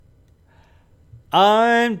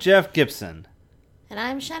I'm Jeff Gibson. And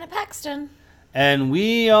I'm Shanna Paxton. And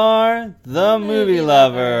we are the Movie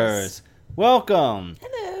Lovers. Welcome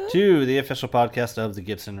Hello. to the official podcast of the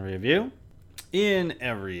Gibson Review. In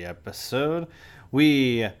every episode,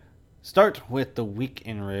 we start with the week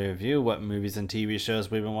in review, what movies and TV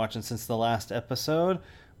shows we've been watching since the last episode.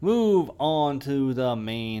 Move on to the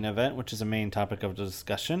main event, which is a main topic of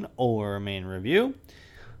discussion or main review.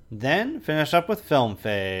 Then finish up with film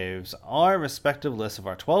faves, our respective list of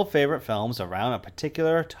our 12 favorite films around a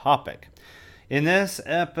particular topic. In this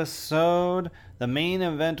episode, the main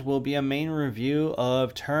event will be a main review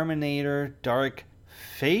of Terminator Dark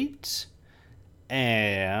Fate.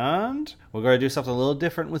 And we're going to do something a little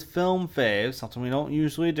different with film faves, something we don't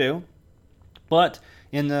usually do. But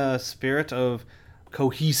in the spirit of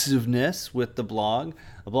cohesiveness with the blog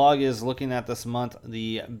is looking at this month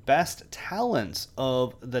the best talents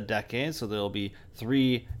of the decade. So there'll be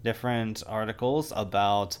 3 different articles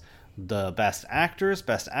about the best actors,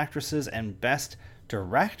 best actresses, and best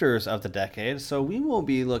directors of the decade. So we will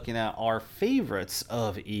be looking at our favorites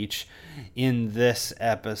of each in this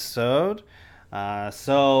episode.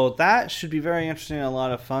 So that should be very interesting and a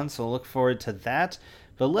lot of fun. So look forward to that.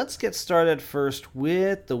 But let's get started first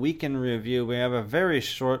with the weekend review. We have a very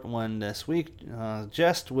short one this week,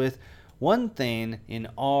 just with one thing in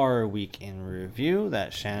our weekend review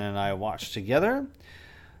that Shannon and I watched together.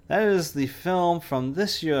 That is the film from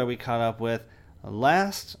this year that we caught up with,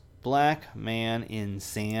 Last Black Man in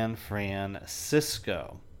San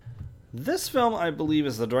Francisco. This film, I believe,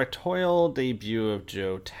 is the directorial debut of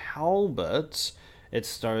Joe Talbot. It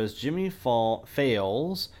stars Jimmy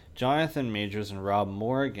Fails, Jonathan Majors, and Rob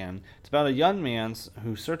Morgan. It's about a young man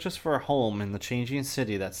who searches for a home in the changing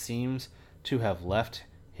city that seems to have left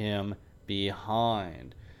him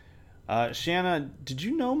behind. Shanna, did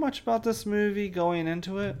you know much about this movie going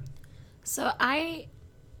into it? So I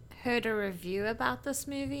heard a review about this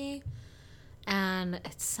movie, and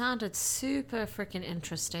it sounded super freaking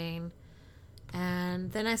interesting.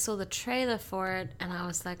 And then I saw the trailer for it, and I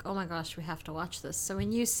was like, oh my gosh, we have to watch this. So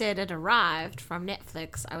when you said it arrived from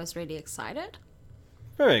Netflix, I was really excited.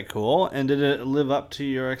 Very cool. And did it live up to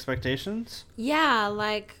your expectations? Yeah,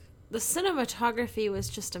 like, the cinematography was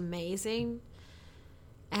just amazing.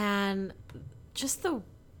 And just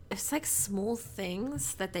it's like small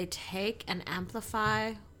things that they take and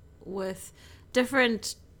amplify with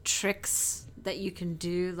different tricks that you can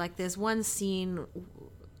do. Like, there's one scene...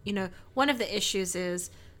 You know, one of the issues is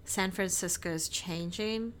San Francisco is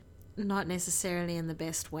changing, not necessarily in the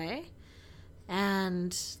best way.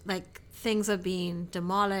 And, like, things are being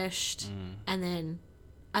demolished, and then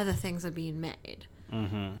other things are being made,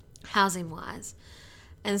 housing-wise.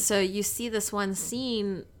 And so you see this one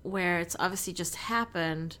scene where it's obviously just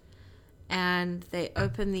happened, and they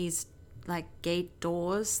open these, like, gate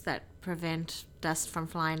doors that prevent dust from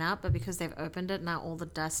flying out, but because they've opened it, now all the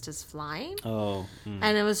dust is flying.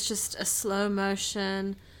 And it was just a slow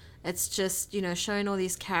motion. It's just, you know, showing all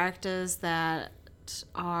these characters that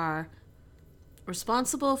are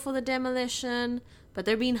responsible for the demolition, but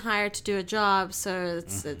they're being hired to do a job. So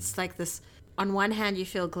it's like this, on one hand you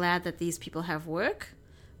feel glad that these people have work,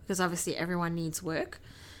 because obviously everyone needs work,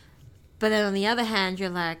 but then on the other hand you're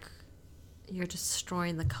like, you're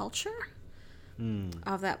destroying the culture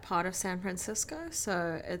of that part of San Francisco.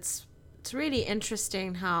 So it's really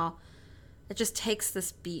interesting how it just takes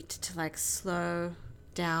this beat to, like, slow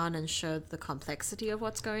down and show the complexity of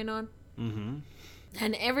what's going on.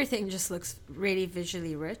 And everything just looks really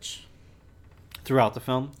visually rich Throughout the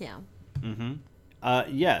film? Yeah.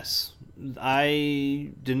 Yes. I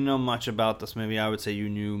didn't know much about this movie. I would say you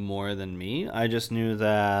knew more than me. I just knew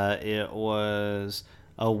that it was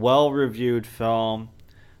a well-reviewed film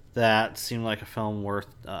that seemed like a film worth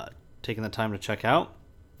taking the time to check out.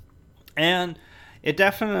 And it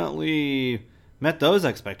definitely met those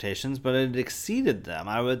expectations, but it exceeded them.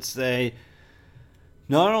 I would say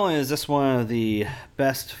not only is this one of the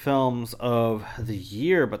best films of the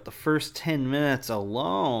year, but the first 10 minutes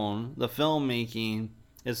alone, the filmmaking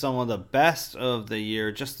is some of the best of the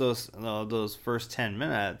year. Just those first 10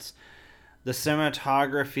 minutes. The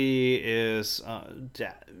cinematography is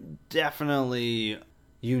definitely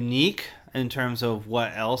unique in terms of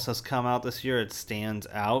what else has come out this year. It stands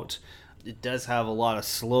out. It does have a lot of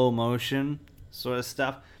slow motion sort of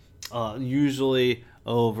stuff, usually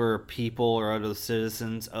over people or other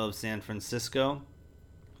citizens of San Francisco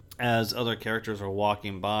as other characters are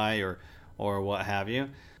walking by or what have you.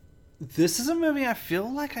 This is a movie I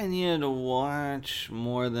feel like I needed to watch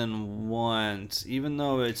more than once, even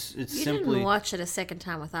though it's You simply. didn't watch it a second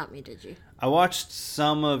time without me, did you? I watched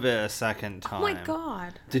some of it a second time. Oh my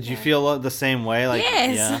god. Did you feel the same way? Like,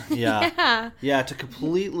 Yes. Yeah, to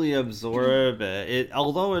completely absorb it.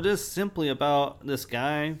 Although it is simply about this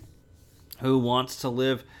guy who wants to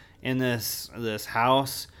live in this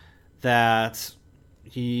house that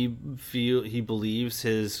he believes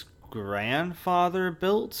his grandfather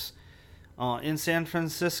built in San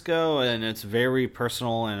Francisco, and it's very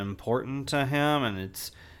personal and important to him, and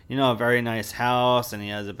it's a very nice house, and he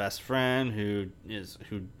has a best friend who is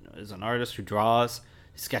an artist who draws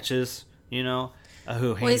sketches, who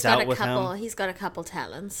hangs out with him. He's got a couple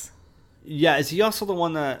talents. Yeah, is he also the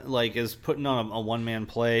one that is putting on a one man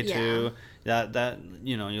play too? That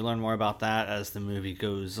you learn more about that as the movie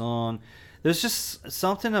goes on. There's just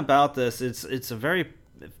something about this. It's a very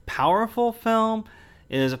powerful film.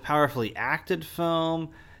 It is a powerfully acted film.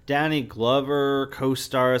 Danny Glover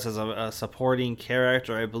co-stars as a supporting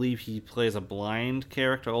character. I believe he plays a blind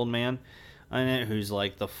character, old man, in it, who's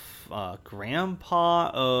like the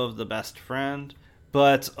grandpa of the best friend.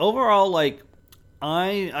 But overall,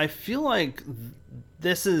 I feel like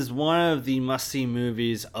this is one of the must-see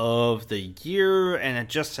movies of the year, and it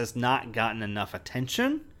just has not gotten enough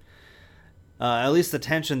attention. At least the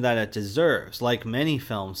attention that it deserves, like many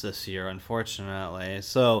films this year, unfortunately.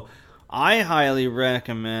 So I highly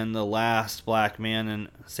recommend The Last Black Man in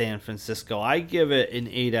San Francisco. I give it an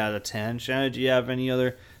 8 out of 10. Shanna, do you have any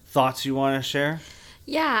other thoughts you want to share?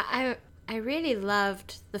 Yeah, I really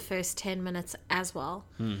loved the first 10 minutes as well.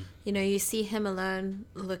 You see him alone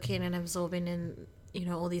looking and absorbing in,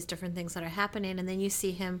 all these different things that are happening. And then you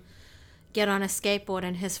see him get on a skateboard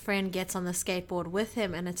and his friend gets on the skateboard with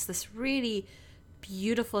him. And it's this really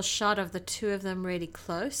beautiful shot of the two of them really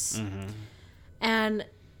close. Mm-hmm. And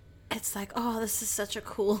it's like, oh, this is such a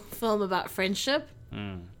cool film about friendship.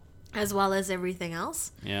 As well as everything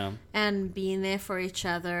else. Yeah. And being there for each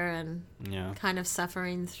other and kind of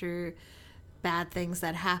suffering through bad things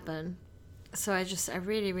that happen. So I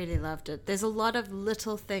really, really loved it. There's a lot of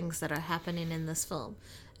little things that are happening in this film.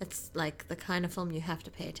 It's like the kind of film you have to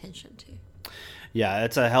pay attention to. Yeah,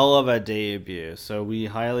 it's a hell of a debut. So we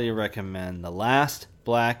highly recommend The Last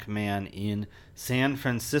Black Man in San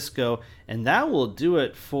Francisco. And that will do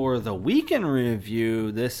it for the weekend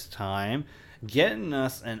review this time, getting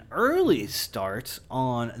us an early start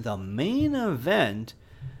on the main event,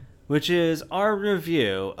 which is our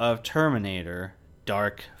review of Terminator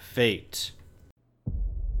Dark Fate.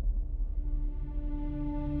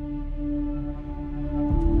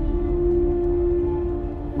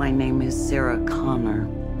 My name is Sarah Connor.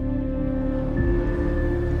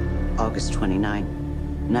 August 29,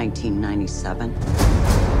 1997.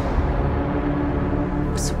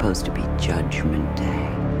 It was supposed to be Judgment Day.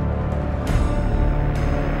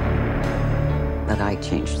 But I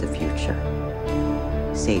changed the future.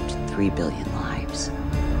 Saved 3 billion lives.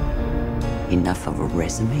 Enough of a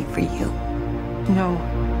resume for you? No.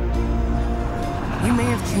 You may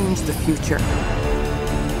have changed the future,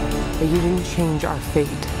 but you didn't change our fate.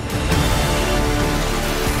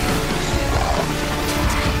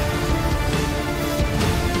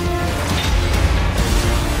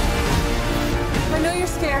 I know you're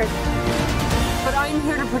scared, but I'm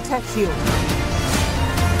here to protect you.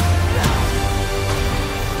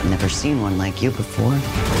 Never seen one like you before.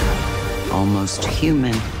 Almost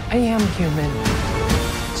human. I am human,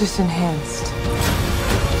 just enhanced.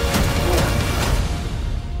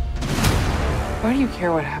 Why do you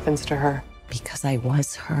care what happens to her? Because I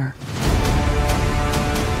was her.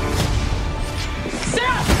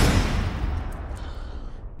 Sarah!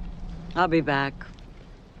 I'll be back.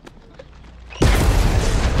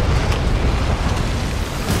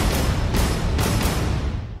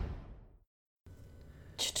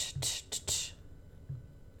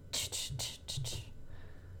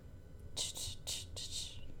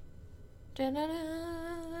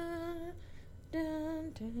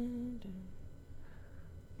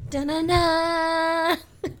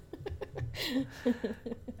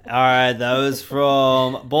 Alright, that was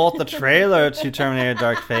from both the trailer to Terminator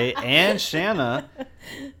Dark Fate and Shanna,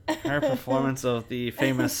 her performance of the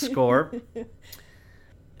famous score.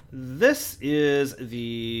 This is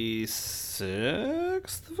the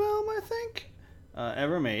 6th film, I think,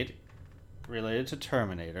 ever made related to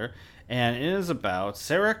Terminator, and it is about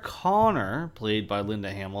Sarah Connor, played by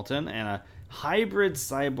Linda Hamilton, and a hybrid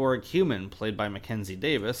cyborg human, played by Mackenzie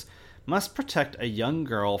Davis, must protect a young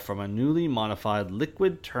girl from a newly modified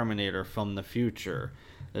liquid Terminator from the future.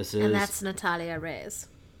 And that's Natalia Reyes.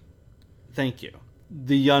 Thank you.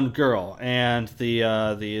 the young girl, and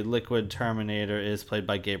the liquid Terminator is played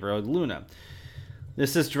by Gabriel Luna.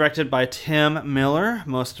 This is directed by Tim Miller,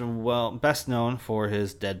 best known for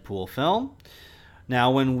his Deadpool film. Now,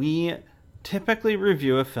 when we typically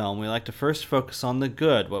review a film, we like to first focus on the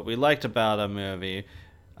good, what we liked about a movie,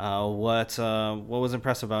 what was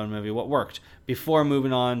impressive about a movie, what worked, before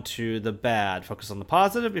moving on to the bad. Focus on the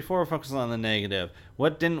positive before focusing on the negative.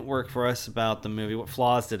 What didn't work for us about the movie? What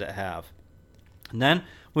flaws did it have? And then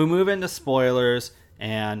we move into spoilers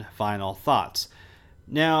and final thoughts.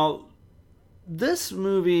 Now, this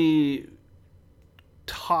movie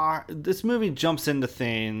jumps into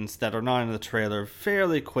things that are not in the trailer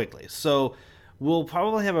fairly quickly. So we'll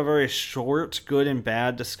probably have a very short good and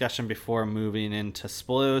bad discussion before moving into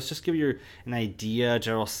spoilers. Just give you an idea, a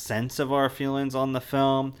general sense of our feelings on the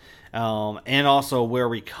film, and also where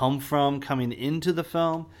we come from coming into the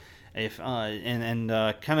film,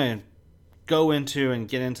 kind of go into and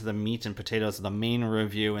get into the meat and potatoes of the main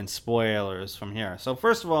review and spoilers from here. So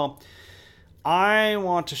first of all, I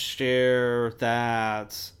want to share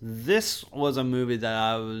that this was a movie that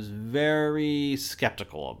I was very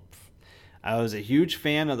skeptical of. I was a huge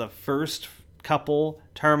fan of the first couple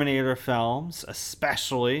Terminator films,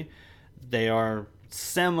 especially. They are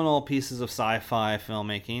seminal pieces of sci-fi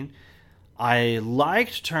filmmaking. I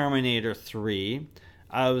liked Terminator 3.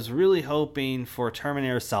 I was really hoping for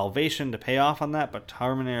Terminator Salvation to pay off on that, but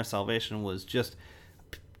Terminator Salvation was just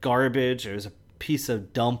garbage. It was a piece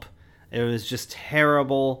of dump. It was just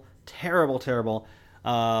terrible, terrible, terrible.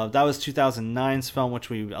 That was 2009's film, which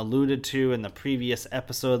we alluded to in the previous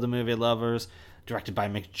episode of The Movie Lovers, directed by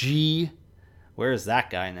McG. Where is that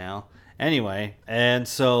guy now? Anyway, and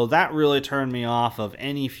so that really turned me off of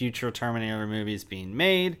any future Terminator movies being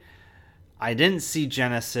made. I didn't see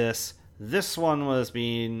Genesis. This one's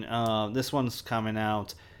coming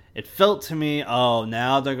out. It felt to me,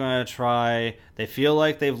 now they're going to try. They feel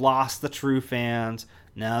like they've lost the true fans.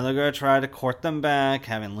 Now they're going to try to court them back,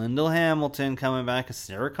 having Lyndall Hamilton coming back as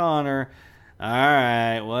Sarah Connor.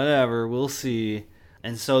 Alright, whatever, we'll see.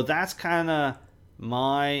 And so that's kind of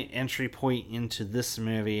my entry point into this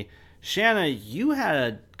movie. Shanna, you had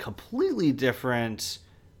a completely different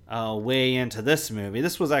way into this movie.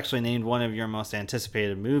 This was actually named one of your most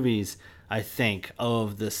anticipated movies, I think,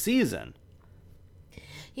 of the season.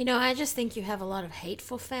 You know, I just think you have a lot of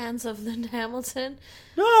hateful fans of Linda Hamilton.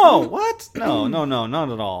 No, what? No, not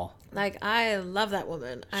at all. Like, I love that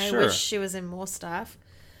woman. I Sure. wish she was in more stuff.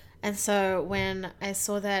 And so when I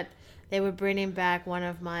saw that they were bringing back one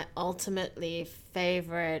of my ultimately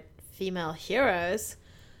favorite female heroes,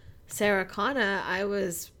 Sarah Connor, I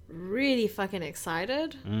was really fucking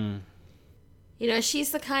excited. You know,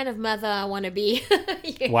 she's the kind of mother I want to be.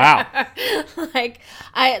 Wow.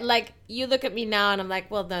 You look at me now and I'm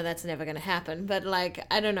like, well, no, that's never going to happen. But like,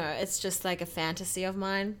 I don't know. It's just like a fantasy of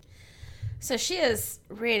mine. So she is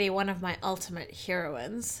really one of my ultimate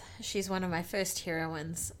heroines. She's one of my first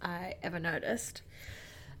heroines I ever noticed.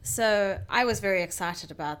 So I was very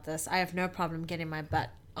excited about this. I have no problem getting my butt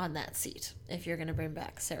on that seat if you're going to bring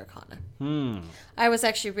back Sarah Connor. I was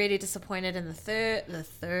actually really disappointed in the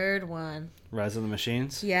third one. Rise of the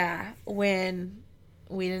Machines? Yeah, when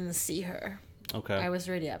we didn't see her. Okay. I was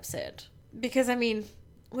really upset. Because, I mean,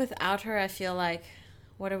 without her, I feel like,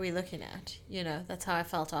 what are we looking at? You know, that's how I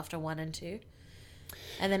felt after 1 and 2.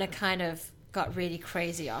 And then it kind of got really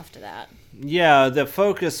crazy after that. Yeah, the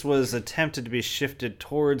focus was attempted to be shifted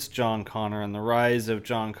towards John Connor and the rise of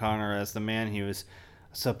John Connor as the man he was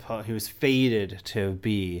fated to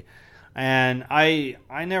be. And I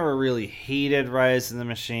never really hated Rise of the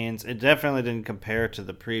Machines. It definitely didn't compare to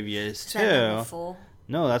the previous two. Is that number 4?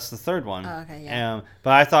 No, that's the third one. Oh, okay, yeah.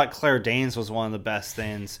 But I thought Claire Danes was one of the best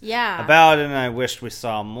things Yeah. about it, and I wished we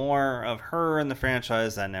saw more of her in the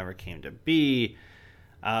franchise. That never came to be.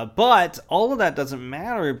 But all of that doesn't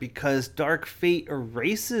matter because Dark Fate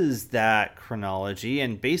erases that chronology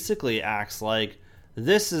and basically acts like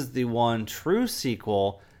this is the one true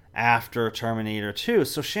sequel after Terminator 2.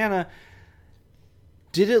 So, Shanna,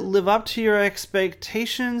 did it live up to your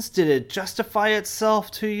expectations? Did it justify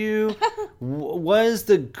itself to you? Was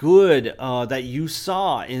the good that you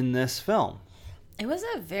saw in this film? It was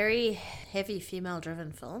a very heavy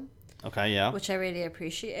female-driven film. Okay, yeah. Which I really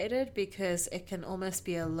appreciated because it can almost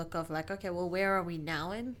be a look of like, okay, well, where are we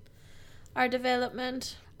now in our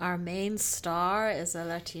development? Our main star is a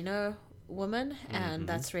Latino woman, and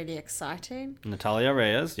that's really exciting. Natalia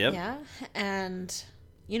Reyes, yep. Yeah, and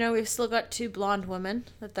you know, we've still got 2 blonde women,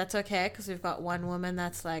 but that's okay because we've got one woman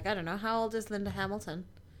that's like, I don't know, how old is Linda Hamilton?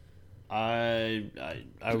 I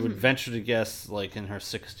would venture to guess like in her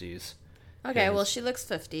 60s. Okay, well, she looks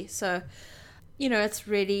 50, so you know, it's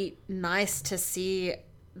really nice to see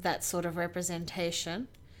that sort of representation.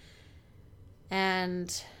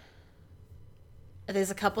 And there's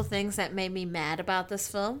a couple things that made me mad about this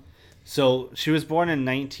film. So she was born in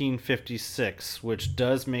 1956, which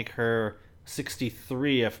does make her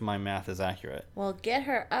 63 if my math is accurate. Well, get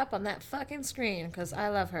her up on that fucking screen because I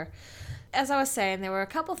love her. As I was saying, there were a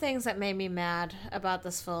couple things that made me mad about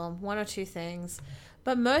this film, one or two things.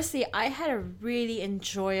 But mostly, I had a really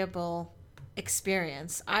enjoyable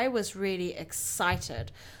experience. I was really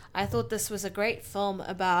excited. I thought this was a great film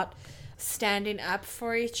about standing up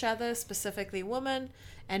for each other, specifically women,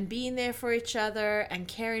 and being there for each other and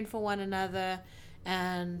caring for one another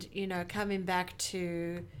and, you know, coming back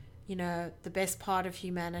to, you know, the best part of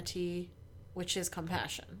humanity, which is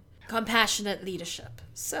compassion. Compassionate leadership.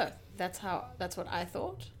 So that's what I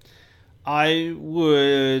thought. I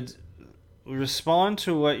would respond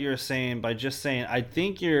to what you're saying by just saying I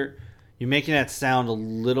think you're making that sound a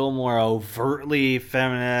little more overtly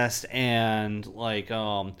feminist and like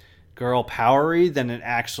girl powery than it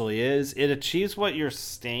actually is. It achieves what you're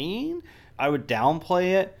saying. I would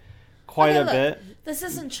downplay it quite a bit. This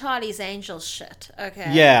isn't Charlie's Angels shit,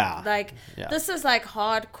 okay? Yeah. This is like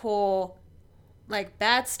hardcore, like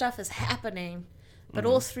bad stuff is happening, but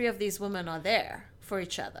all three of these women are there for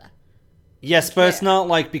each other. Yes, but it's not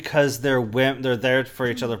like because they're women, they're there for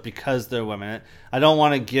each other because they're women. I don't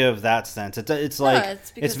want to give that sense. It's like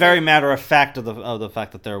it's very matter of fact of the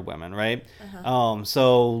fact that they're women, right?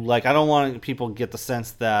 So like I don't want people to get the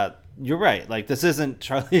sense that you're right. Like this isn't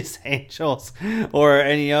Charlie's Angels or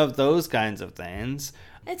any of those kinds of things.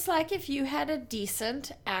 It's like if you had a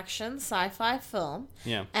decent action sci-fi film,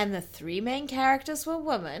 yeah, and the three main characters were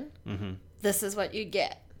women. This is what you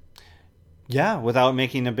get. Yeah, without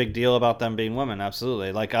making a big deal about them being women,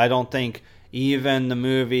 absolutely. Like, I don't think even the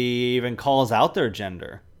movie even calls out their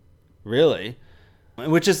gender, really.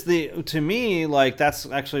 Which is, to me, like, that's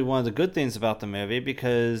actually one of the good things about the movie,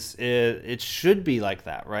 because it should be like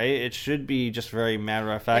that, right? It should be just very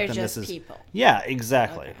matter of fact. They're just this is people. Yeah,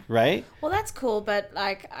 exactly, okay. Right? Well, that's cool, but,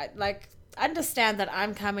 I understand that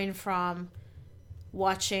I'm coming from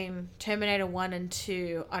watching Terminator 1 and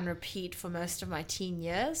 2 on repeat for most of my teen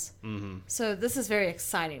years. So this is very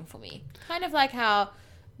exciting for me. Kind of like how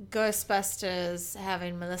Ghostbusters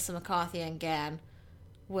having Melissa McCarthy and Gann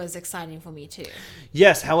was exciting for me too.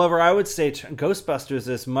 Yes, however, I would say Ghostbusters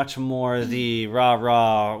is much more the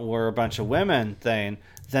rah-rah, we're a bunch of women thing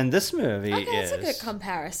than this movie is. That's a good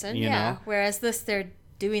comparison, you know? Whereas this, they're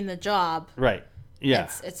doing the job. Right, yeah.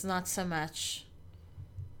 It's not so much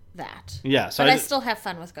that. Yeah, so but I still have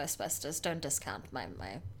fun with Ghostbusters. Don't discount my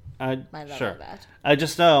love sure. of that. I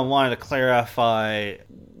just wanted to clarify,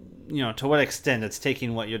 to what extent it's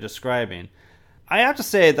taking what you're describing. I have to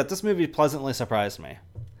say that this movie pleasantly surprised me.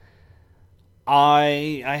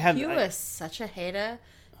 You were such a hater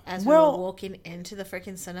as we were walking into the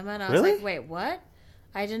freaking cinema, and I was like, wait, what?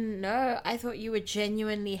 I didn't know. I thought you were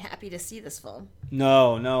genuinely happy to see this film.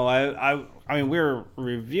 No. I mean, we were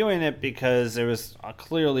reviewing it because it was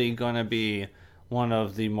clearly going to be one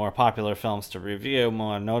of the more popular films to review,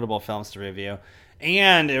 more notable films to review,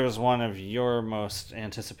 and it was one of your most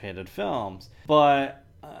anticipated films. But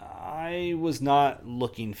I was not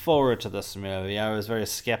looking forward to this movie. I was very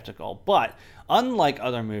skeptical. But unlike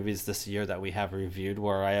other movies this year that we have reviewed,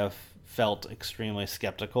 where I have felt extremely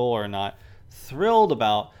skeptical or not thrilled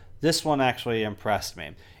about, this one actually impressed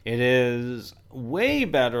me. It is way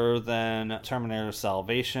better than Terminator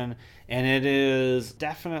Salvation, and it is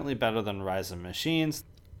definitely better than Rise of Machines.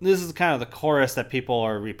 This is kind of the chorus that people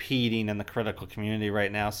are repeating in the critical community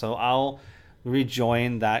right now, so I'll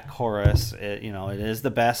rejoin that chorus. It is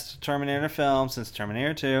the best Terminator film since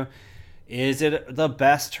Terminator 2. Is it the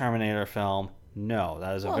best Terminator film? No.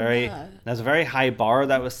 That's a very high bar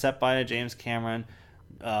that was set by James Cameron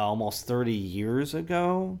almost 30 years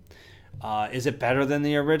ago. Is it better than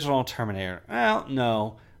the original Terminator? Well,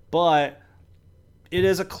 no, but it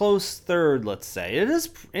is a close third, let's say. It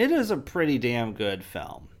is a pretty damn good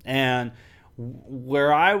film. And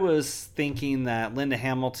where I was thinking that Linda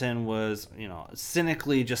Hamilton was,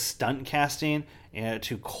 cynically just stunt casting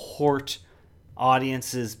to court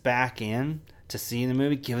audiences back in to seeing the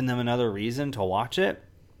movie, giving them another reason to watch it,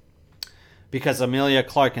 because Emilia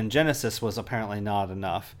Clarke in Genesis was apparently not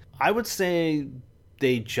enough. I would say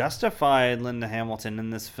they justified Linda Hamilton in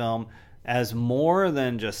this film as more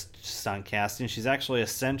than just stunt casting. She's actually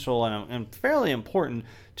essential and fairly important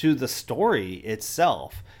to the story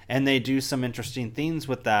itself. And they do some interesting things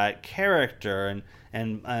with that character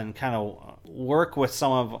and kind of work with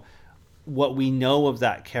some of what we know of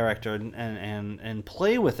that character and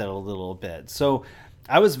play with it a little bit. So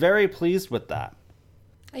I was very pleased with that.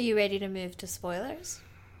 Are you ready to move to spoilers?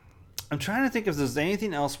 I'm trying to think if there's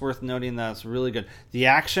anything else worth noting that's really good. The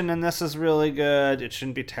action in this is really good. It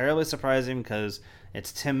shouldn't be terribly surprising because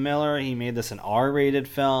it's Tim Miller. He made this an R-rated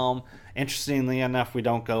film. Interestingly enough, we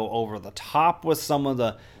don't go over the top with some of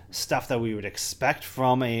the stuff that we would expect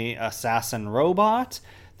from a assassin robot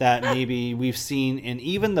that maybe we've seen in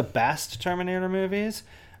even the best Terminator movies.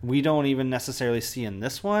 We don't even necessarily see in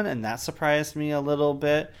this one, and that surprised me a little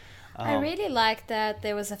bit. I really liked that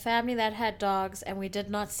there was a family that had dogs, and we did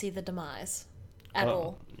not see the demise at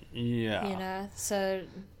all. Yeah. You know, so...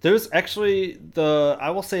 There's actually I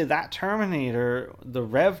will say that Terminator, the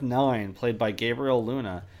Rev 9, played by Gabriel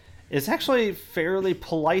Luna, is actually fairly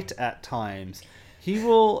polite at times.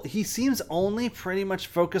 He seems only pretty much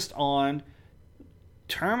focused on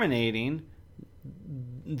terminating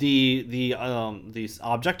the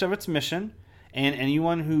object of its mission and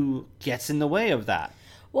anyone who gets in the way of that.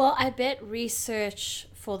 Well, I bet research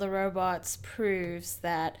for the robots proves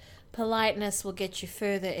that politeness will get you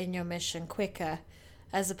further in your mission quicker,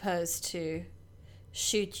 as opposed to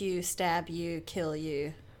shoot you, stab you, kill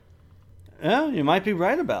you. Yeah, you might be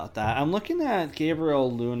right about that. I'm looking at Gabriel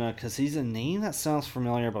Luna because he's a name that sounds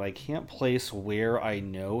familiar, but I can't place where I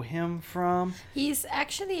know him from. He's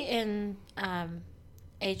actually in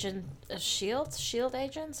Agent Shield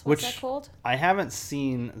Agents. What's that called? I haven't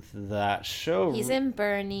seen that show. He's in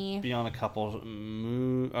Bernie. Beyond a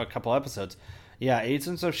couple episodes. Yeah,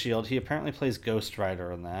 Agents of Shield. He apparently plays Ghost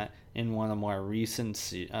Rider in that in one of the more recent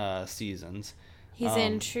seasons. He's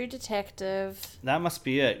in True Detective. That must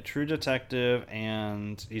be it. True Detective,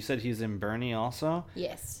 and you said he's in Bernie also?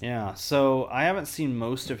 Yes. Yeah, so I haven't seen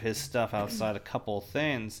most of his stuff outside a couple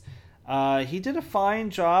things. He did a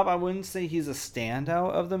fine job. I wouldn't say he's a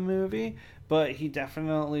standout of the movie, but he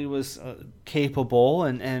definitely was capable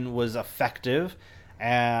and was effective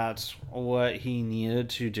at what he needed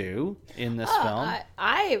to do in this film.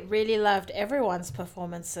 I really loved everyone's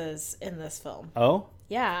performances in this film. Oh?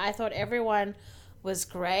 Yeah, I thought everyone was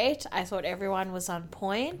great. I thought everyone was on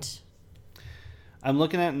point. I'm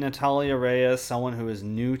looking at Natalia Reyes, someone who is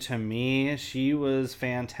new to me. She was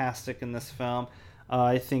fantastic in this film.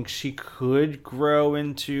 I think she could grow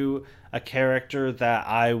into a character that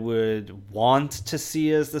I would want to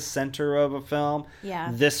see as the center of a film.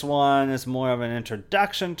 Yeah. This one is more of an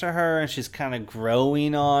introduction to her, and she's kind of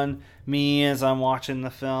growing on me as I'm watching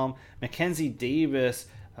the film. Mackenzie Davis,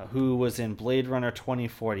 who was in Blade Runner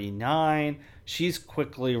 2049, she's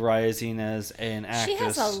quickly rising as an actress. She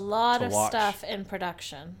has a lot of stuff in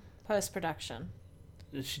production, post-production.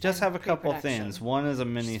 She does have a couple things. One is a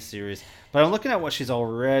mini-series. But I'm looking at what she's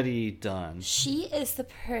already done. She is the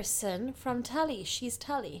person from Tully. She's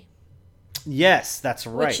Tully. Yes, that's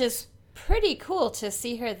right. Which is pretty cool to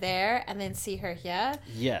see her there and then see her here.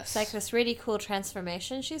 Yes. It's like this really cool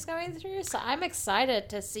transformation she's going through. So I'm excited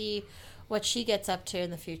to see what she gets up to in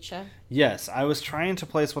the future. Yes, I was trying to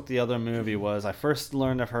place what the other movie was. I first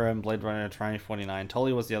learned of her in Blade Runner 2049.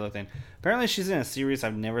 Tully was the other thing. Apparently she's in a series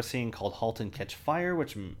I've never seen called Halt and Catch Fire,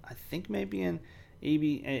 which I think may be an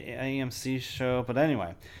AMC show. But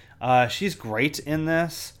anyway, she's great in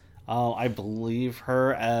this. I believe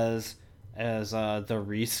her as the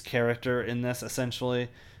Reese character in this, essentially.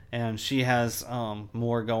 And she has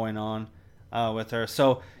more going on with her.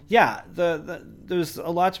 So yeah, there's a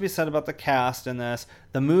lot to be said about the cast in this.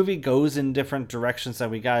 The movie goes in different directions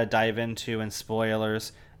that we gotta dive into in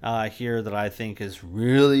spoilers here that I think is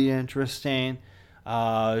really interesting.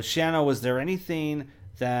 Shanna, was there anything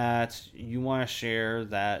that you want to share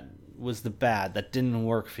that was the bad, that didn't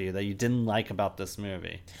work for you, that you didn't like about this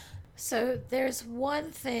movie? So there's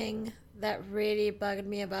one thing that really bugged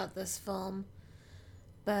me about this film,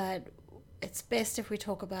 but it's best if we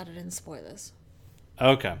talk about it in spoilers.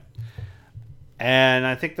 Okay. And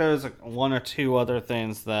I think there's one or two other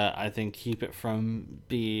things that I think keep it from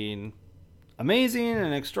being amazing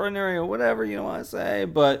and extraordinary or whatever you want to say.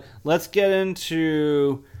 But let's get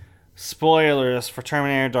into spoilers for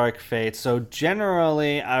Terminator Dark Fate. So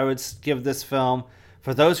generally, I would give this film,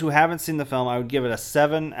 for those who haven't seen the film, I would give it a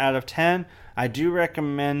 7 out of 10. I do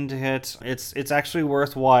recommend it. It's actually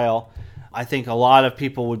worthwhile. I think a lot of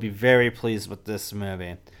people would be very pleased with this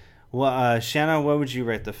movie. Well, Shanna, what would you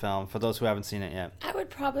rate the film for those who haven't seen it yet? I would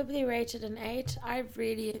probably rate it an 8. I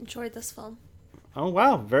really enjoyed this film. Oh,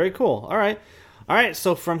 wow. Very cool. All right.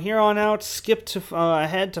 So from here on out, skip to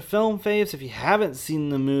ahead to Film Faves. If you haven't seen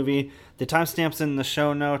the movie, the timestamp's in the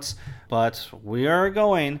show notes. But we are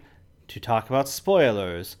going to talk about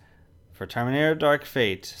spoilers for Terminator Dark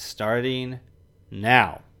Fate starting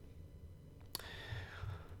now.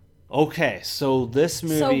 Okay, so this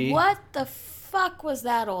movie... So what the fuck was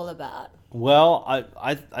that all about? Well,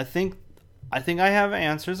 I think I have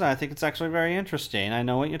answers, and I think it's actually very interesting. I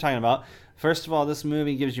know what you're talking about. First of all, this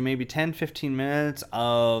movie gives you maybe 10-15 minutes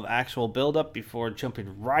of actual build-up before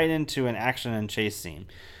jumping right into an action and chase scene.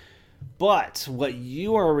 But what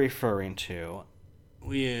you are referring to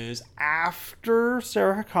is after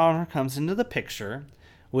Sarah Connor comes into the picture,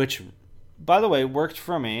 which, by the way, worked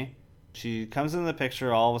for me. She comes into the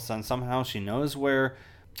picture all of a sudden. Somehow she knows where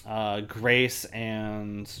Grace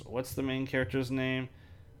and... what's the main character's name?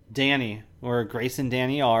 Danny. Where Grace and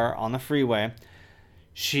Danny are on the freeway.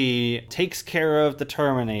 She takes care of the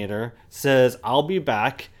Terminator, says, I'll be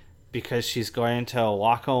back, because she's going to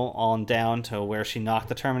walk on down to where she knocked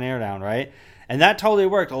the Terminator down, right? And that totally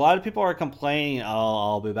worked. A lot of people are complaining,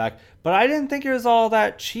 I'll be back. But I didn't think it was all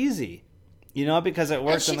that cheesy, because it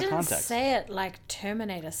worked in the context. She didn't say it like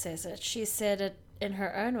Terminator says it. She said it in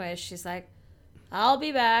her own way. She's like, I'll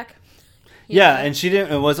be back. And she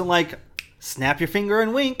didn't, it wasn't like, snap your finger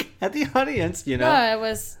and wink at the audience, No, it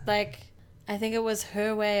was like... I think it was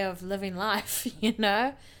her way of living life,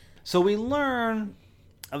 So we learn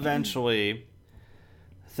eventually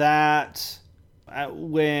that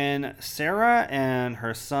when Sarah and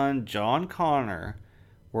her son John Connor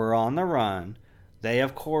were on the run, they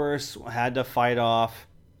of course had to fight off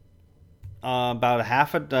about a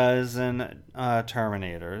half a dozen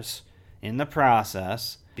Terminators in the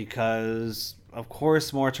process, because of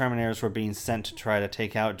course more Terminators were being sent to try to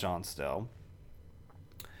take out John still.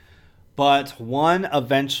 But one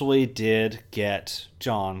eventually did get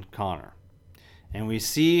John Connor. And we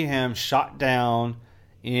see him shot down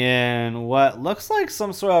in what looks like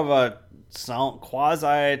some sort of a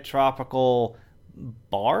quasi-tropical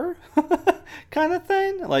bar kind of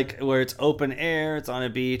thing. Like where it's open air, it's on a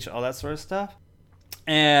beach, all that sort of stuff.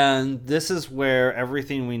 And this is where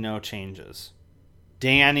everything we know changes.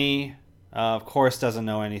 Danny, of course, doesn't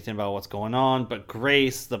know anything about what's going on. But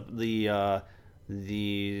Grace, the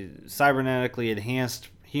cybernetically enhanced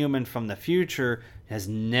human from the future, has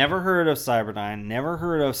never heard of Cyberdyne, never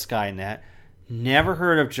heard of Skynet, never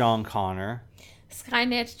heard of John Connor.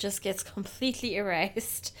 Skynet just gets completely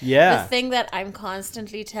erased. Yeah. The thing that I'm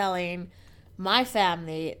constantly telling my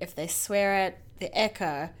family, if they swear at the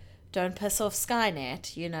Echo, don't piss off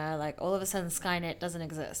Skynet, like all of a sudden Skynet doesn't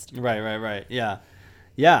exist. Right. Yeah.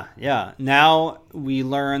 Now we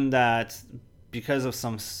learn that because of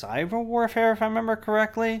some cyber warfare, if I remember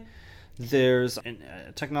correctly, there's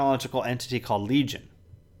a technological entity called Legion.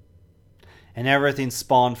 And everything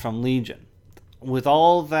spawned from Legion. With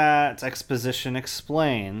all that exposition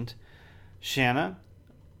explained, Shanna,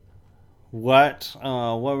 what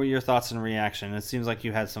were your thoughts and reaction? It seems like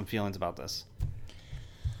you had some feelings about this.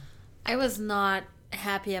 I was not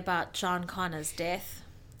happy about John Connor's death.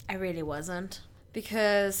 I really wasn't.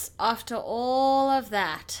 Because after all of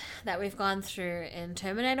that we've gone through in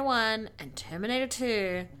Terminator 1 and Terminator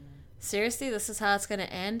 2, seriously, this is how it's going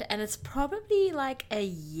to end? And it's probably like a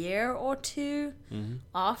year or two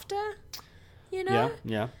after,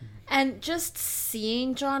 Yeah. And just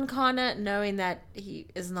seeing John Connor, knowing that he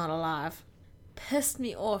is not alive, pissed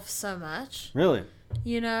me off so much. Really?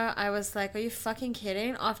 I was like, are you fucking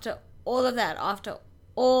kidding? After all of that, after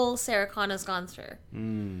all Sarah Connor's gone through.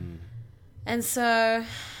 And so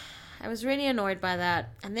I was really annoyed by that.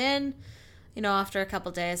 And then, after a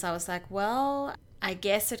couple days, I was like, well, I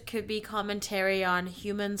guess it could be commentary on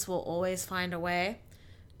humans will always find a way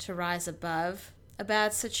to rise above a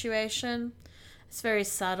bad situation. It's very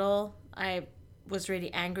subtle. I was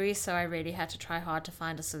really angry, so I really had to try hard to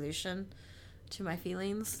find a solution to my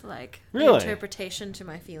feelings, like really? Interpretation to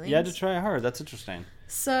my feelings. You had to try hard. That's interesting.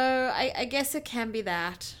 So I guess it can be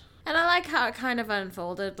that. And I like how it kind of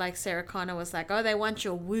unfolded. Like Sarah Connor was like, oh, they want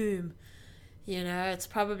your womb. It's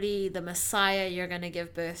probably the Messiah you're going to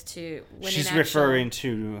give birth to. You're referring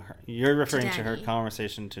to her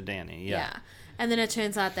conversation to Danny. Yeah. And then it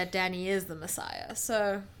turns out that Danny is the Messiah.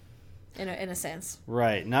 So, in a sense.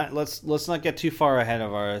 Right. Let's not get too far ahead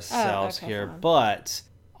of ourselves here. Fine. But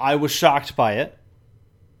I was shocked by it.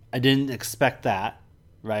 I didn't expect that.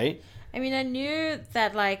 Right? I mean, I knew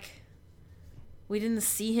that, we didn't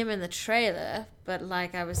see him in the trailer, but,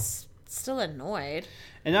 I was still annoyed.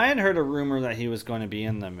 And I had heard a rumor that he was going to be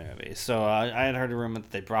in the movie. So I had heard a rumor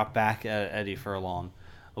that they brought back Eddie Furlong,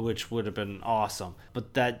 which would have been awesome.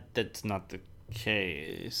 But that's not the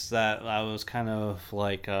case. That was kind of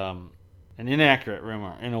like an inaccurate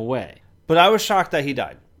rumor in a way. But I was shocked that he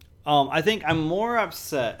died. I think I'm more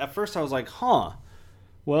upset. At first I was like,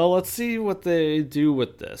 well, let's see what they do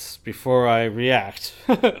with this before I react.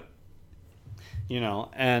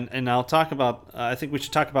 And I'll talk about, I think we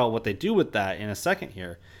should talk about what they do with that in a second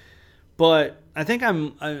here. But I think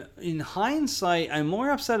in hindsight, I'm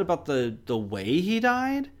more upset about the way he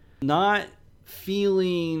died, not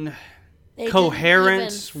feeling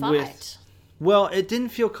coherent with. Well, it didn't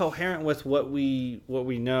feel coherent with what we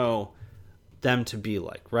know them to be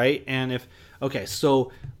like, right? And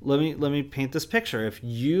so let me paint this picture. If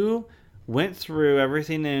you went through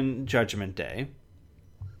everything in Judgment Day,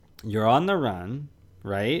 you're on the run,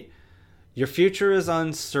 right? Your future is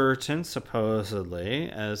uncertain, supposedly,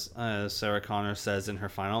 as Sarah Connor says in her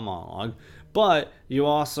final monologue, but you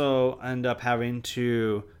also end up having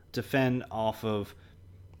to defend off of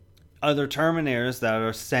other Terminators that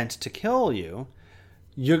are sent to kill you.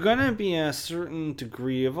 You're going to be a certain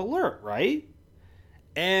degree of alert, right?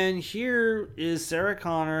 And here is Sarah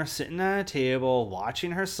Connor sitting at a table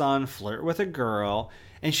watching her son flirt with a girl,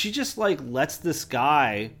 and she just lets this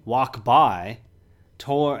guy walk by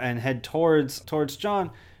and head towards John.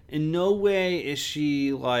 In no way is she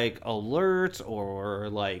alert or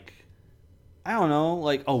I don't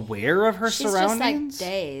know, aware of her surroundings. She's just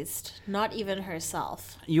dazed, not even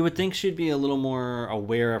herself. You would think she'd be a little more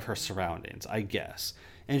aware of her surroundings, I guess.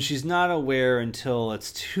 And she's not aware until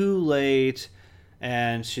it's too late,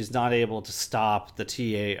 and she's not able to stop the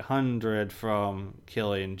T-800 from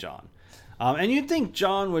killing John. And you'd think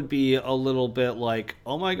John would be a little bit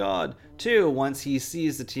oh my god, too, once he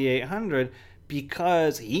sees the T-800,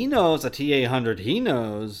 because he knows the T-800 he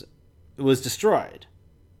knows was destroyed,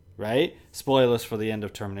 right? Spoilers for the end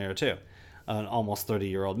of Terminator 2, an almost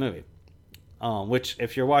 30-year-old movie. Which,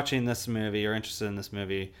 if you're watching this movie or interested in this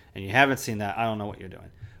movie and you haven't seen that, I don't know what you're doing.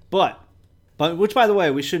 But which, by the way,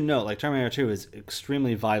 we should note, Terminator 2 is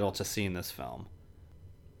extremely vital to seeing this film.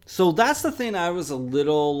 So that's the thing I was a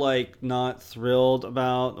little, not thrilled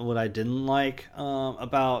about, what I didn't like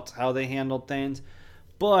about how they handled things.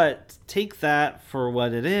 But take that for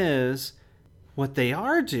what it is. What they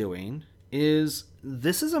are doing is,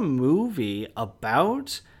 this is a movie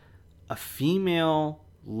about a female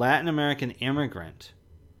Latin American immigrant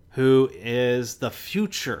who is the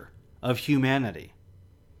future of humanity.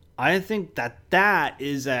 I think that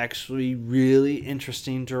is actually really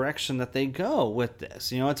interesting direction that they go with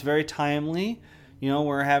this. It's very timely.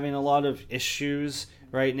 We're having a lot of issues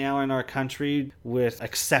right now in our country with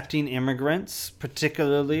accepting immigrants,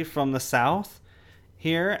 particularly from the South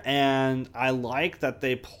here. And I like that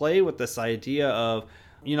they play with this idea of,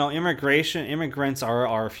 immigrants are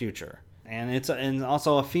our future. And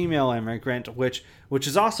also a female immigrant, which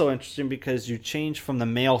is also interesting because you change from the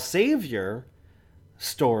male savior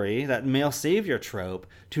story, that male savior trope,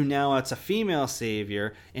 to now it's a female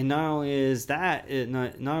savior. And not only is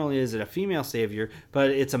it a female savior, but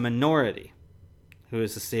it's a minority who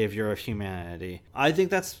is the savior of humanity. I think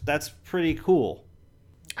that's pretty cool.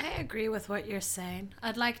 I agree with what you're saying.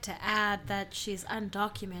 I'd like to add that she's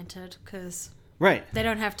undocumented because they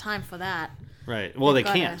don't have time for that. Right. Well, they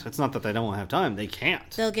can't. It's not that they don't have time. They can't.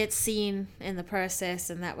 They'll get seen in the process,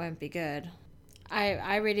 and that won't be good.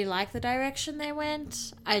 I really like the direction they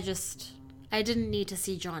went. I didn't need to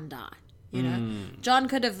see John die. John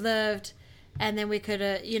could have lived, and then we could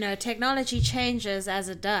have, technology changes as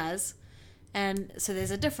it does, and so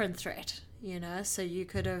there's a different threat, so you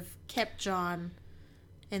could have kept John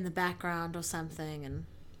in the background or something, and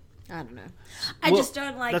I don't know. I just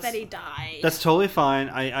don't like that he died. That's totally fine.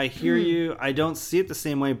 I hear you. I don't see it the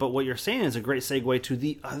same way, but what you're saying is a great segue to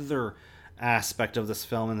the other aspect of this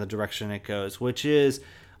film and the direction it goes, which is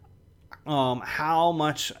how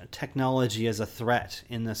much technology is a threat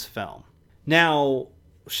in this film. Now,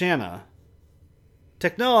 Shanna,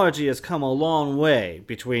 technology has come a long way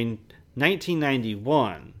between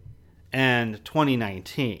 1991 and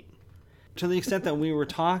 2019. To the extent that we were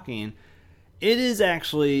talking, it is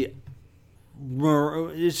actually,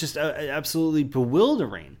 it's just absolutely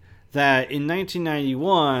bewildering that in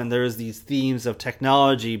 1991 there's these themes of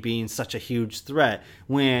technology being such a huge threat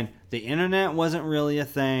when the internet wasn't really a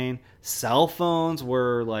thing. Cell phones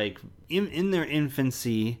were in their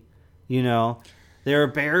infancy, they were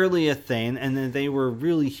barely a thing, and then they were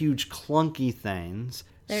really huge clunky things.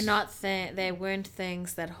 They weren't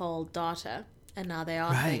things that hold data, and now they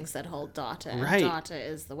are things that hold data, and data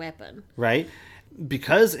is the weapon. Right.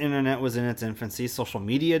 Because internet was in its infancy, social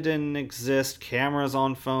media didn't exist, cameras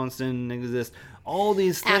on phones didn't exist, all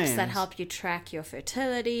these things. Apps that help you track your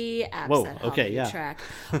fertility, that help you track...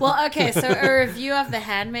 Well, okay, so a review of The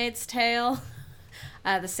Handmaid's Tale,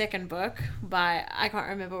 the second book, by, I can't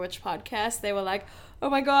remember which podcast, they were like, oh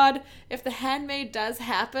my god, if The Handmaid does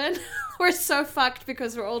happen, we're so fucked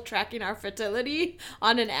because we're all tracking our fertility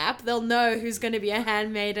on an app. They'll know who's going to be a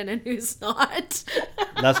handmaiden and who's not.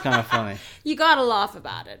 That's kind of funny. You gotta laugh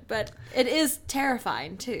about it, but it is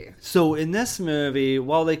terrifying too. So in this movie,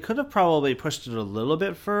 while they could have probably pushed it a little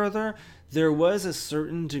bit further, there was a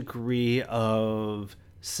certain degree of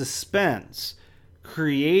suspense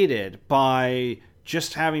created by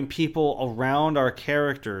just having people around our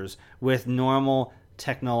characters with normal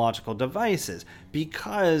technological devices,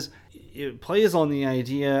 because it plays on the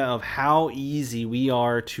idea of how easy we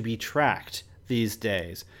are to be tracked these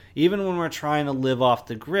days. Even when we're trying to live off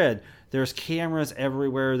the grid, there's cameras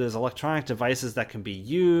everywhere, there's electronic devices that can be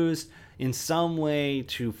used in some way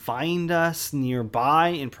to find us nearby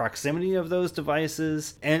in proximity of those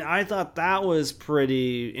devices. And I thought that was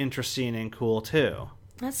pretty interesting and cool too.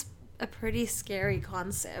 That's a pretty scary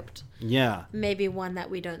concept. Yeah. Maybe one that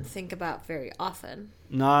we don't think about very often.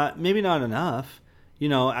 Maybe not enough. You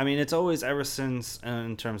know, I mean, it's always ever since,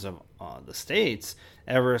 in terms of the States,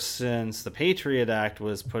 ever since the Patriot Act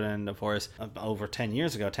was put into force over 10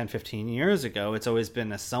 years ago, 10, 15 years ago, it's always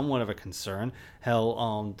been somewhat of a concern.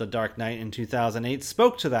 Hell, The Dark Knight in 2008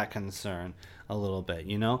 spoke to that concern a little bit,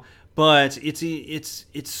 you know? But it's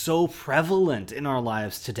so prevalent in our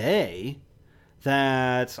lives today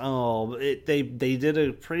that they did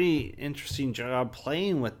a pretty interesting job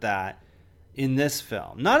playing with that in this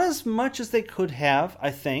film. Not as much as they could have,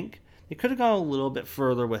 I think. They could have gone a little bit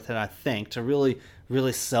further with it, I think, to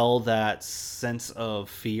really sell that sense of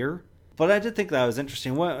fear. But I did think that was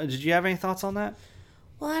interesting. Did you have any thoughts on that?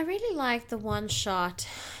 Well, I really liked the one shot.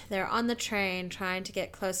 They're on the train trying to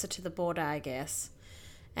get closer to the border, I guess.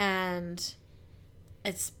 And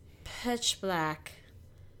it's pitch black.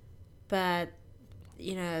 But,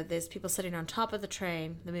 you know, there's people sitting on top of the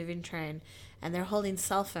train, the moving train, and they're holding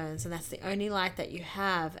cell phones, and that's the only light that you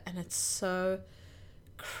have, and it's so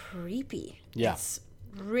creepy. Yeah. It's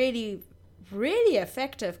really, really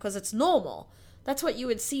effective because it's normal. That's what you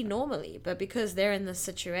would see normally, but because they're in this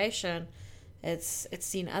situation, it's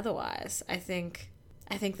seen otherwise. I think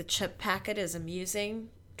the chip packet is amusing,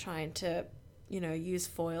 trying to, you know, use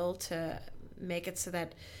foil to make it so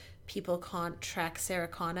that people can't track Sarah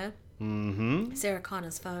Connor. Mm-hmm. Sarah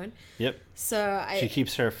Connor's phone. Yep. So she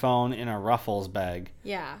keeps her phone in a Ruffles bag.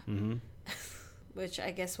 Yeah. Mm-hmm. Which I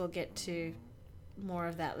guess we'll get to more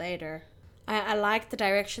of that later. I like the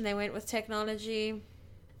direction they went with technology.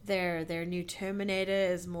 Their new Terminator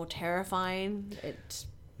is more terrifying. It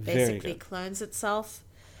basically clones itself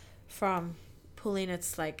from pulling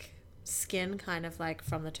its like skin, kind of like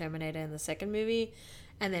from the Terminator in the second movie,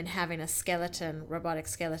 and then having a skeleton, robotic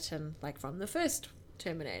skeleton, like from the first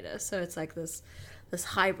Terminator. So it's like this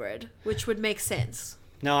hybrid, which would make sense.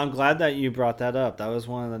 Now, I'm glad that you brought that up. That was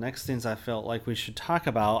one of the next things I felt like we should talk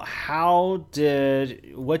about. What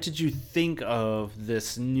did you think of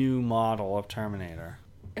this new model of Terminator?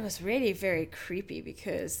 It was really very creepy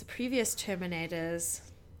because the previous Terminators,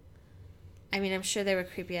 I mean, I'm sure they were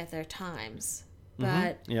creepy at their times,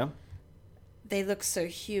 but yeah, they look so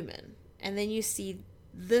human. And then you see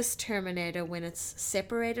this Terminator when it's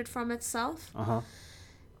separated from itself.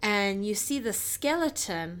 And you see the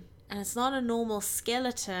skeleton, and it's not a normal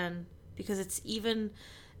skeleton because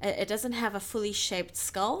it doesn't have a fully shaped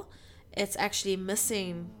skull. It's actually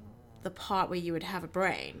missing the part where you would have a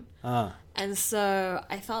brain. And so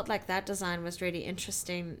I felt like that design was really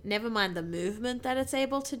interesting. Never mind the movement that it's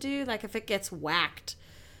able to do. Like if it gets whacked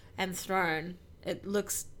and thrown, it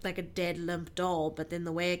looks like a dead limp doll, but then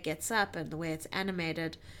the way it gets up and the way it's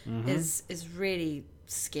animated is really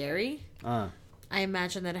scary. I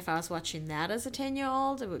imagine that if I was watching that as a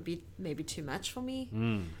 10-year-old, it would be maybe too much for me.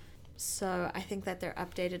 So I think that their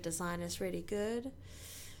updated design is really good.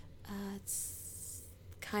 It's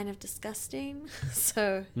kind of disgusting.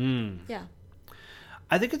 So, yeah.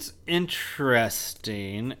 I think it's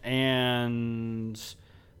interesting, and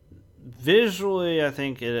visually I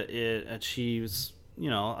think it achieves, you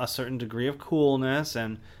know, a certain degree of coolness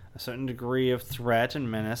and a certain degree of threat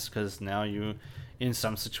and menace, because now in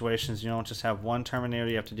some situations, you don't just have one Terminator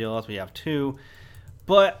you have to deal with, we have two.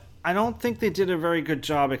 But I don't think they did a very good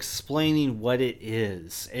job explaining what it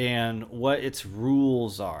is and what its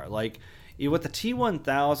rules are. Like, with the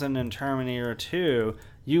T-1000 and Terminator 2,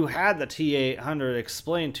 you had the T-800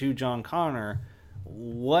 explain to John Connor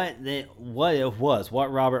what it was,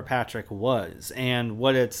 what Robert Patrick was, and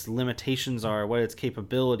what its limitations are, what its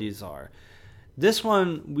capabilities are. This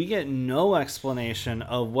one, we get no explanation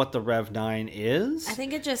of what the Rev 9 is. I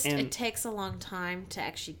think it takes a long time to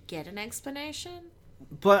actually get an explanation.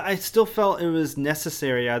 But I still felt it was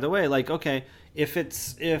necessary either way. Like, okay,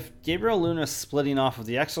 if Gabriel Luna's splitting off of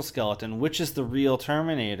the exoskeleton, which is the real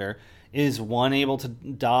Terminator? Is one able to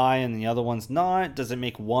die and the other one's not? Does it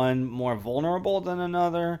make one more vulnerable than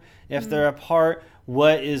another if they're apart?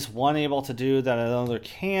 What is one able to do that another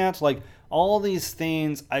can't? Like, all these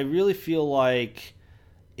things, I really feel like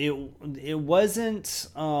it wasn't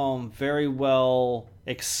very well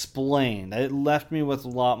explained. It left me with a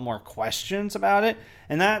lot more questions about it,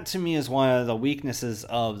 and that to me is one of the weaknesses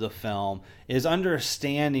of the film, is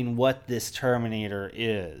understanding what this Terminator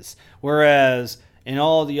is. Whereas in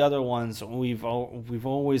all the other ones, we've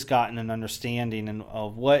always gotten an understanding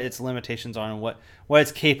of what its limitations are and what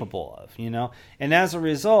it's capable of, you know? And as a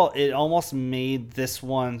result, it almost made this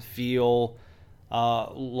one feel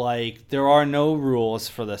like there are no rules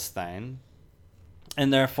for this thing,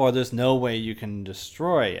 and therefore there's no way you can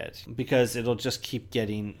destroy it, because it'll just keep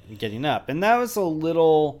getting up. And that was a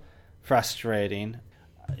little frustrating.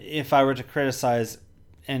 If I were to criticize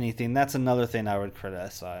anything, that's another thing I would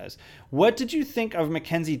criticize. What did you think of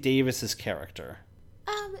Mackenzie Davis's character?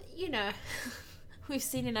 You know, we've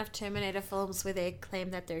seen enough Terminator films where they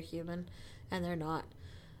claim that they're human and they're not.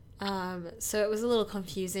 So it was a little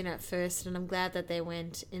confusing at first, and I'm glad that they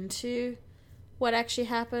went into what actually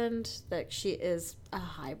happened, that she is a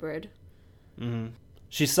hybrid. Mm-hmm.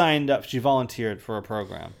 She signed up, she volunteered for a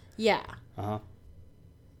program. Yeah. Uh-huh.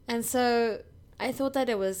 And so I thought that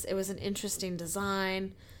it was an interesting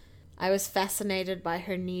design. I was fascinated by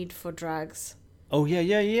her need for drugs. Oh,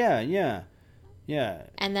 yeah.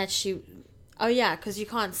 And that she... Oh, yeah, because you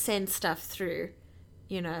can't send stuff through,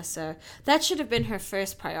 you know, so that should have been her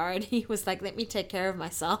first priority, was like, let me take care of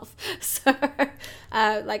myself. So,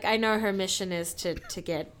 like, I know her mission is to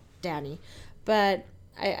get Danny, but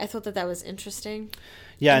I thought that was interesting.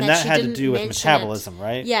 Yeah, and that had to do with metabolism,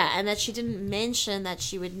 right? Yeah, and that she didn't mention that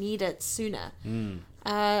she would need it sooner.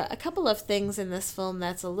 A couple of things in this film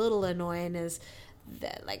that's a little annoying is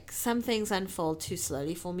that, like, some things unfold too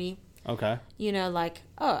slowly for me. Okay. You know, like,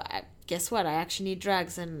 oh, guess what? I actually need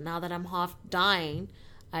drugs, and now that I'm half dying,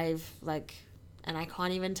 and I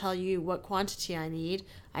can't even tell you what quantity I need.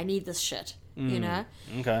 I need this shit, you know?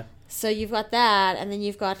 Okay. So you've got that, and then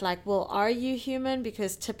you've got, like, well, are you human?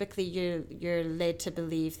 Because typically you're led to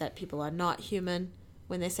believe that people are not human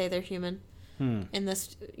when they say they're human in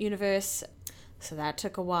this universe. So that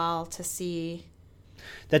took a while to see.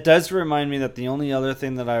 That does remind me that the only other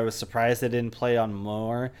thing that I was surprised they didn't play on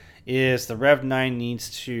more is the Rev 9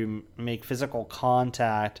 needs to make physical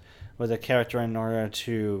contact with a character in order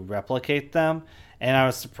to replicate them. And I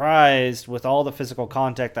was surprised, with all the physical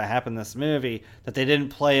contact that happened in this movie, that they didn't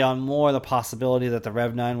play on more the possibility that the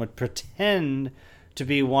Rev 9 would pretend to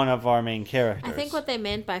be one of our main characters. I think what they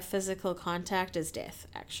meant by physical contact is death,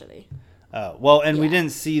 actually. We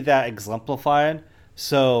didn't see that exemplified,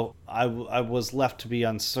 so I was left to be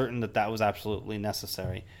uncertain that was absolutely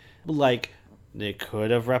necessary. Like, they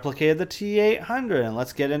could have replicated the T-800, and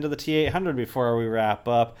let's get into the T-800 before we wrap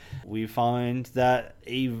up. We find that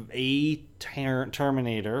a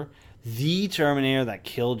Terminator, the Terminator that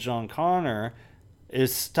killed John Connor,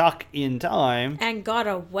 is stuck in time. And got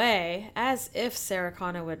away, as if Sarah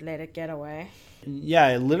Connor would let it get away. Yeah,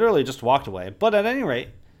 it literally just walked away. But at any rate,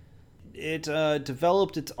 it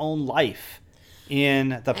developed its own life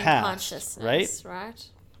in the past, consciousness, right?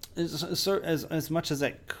 As much as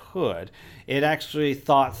it could. It actually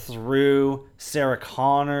thought through Sarah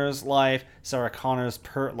Connor's life, Sarah Connor's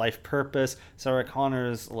life purpose, Sarah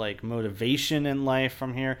Connor's like motivation in life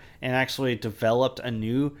from here, and actually developed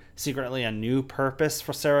secretly a new purpose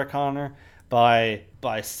for Sarah Connor by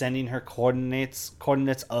sending her coordinates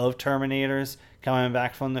of Terminators coming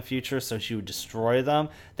back from the future so she would destroy them.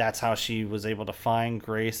 That's how she was able to find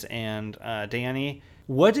Grace and Danny.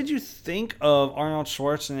 What did you think of Arnold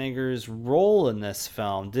Schwarzenegger's role in this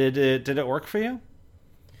film? Did it work for you?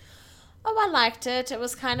 Oh, I liked it. It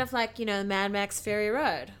was kind of like, Mad Max Fury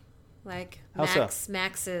Road. Like,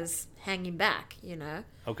 Max is hanging back,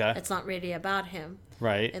 Okay. It's not really about him.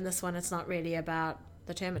 Right. In this one, it's not really about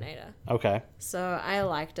the Terminator. Okay. So I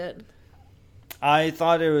liked it. I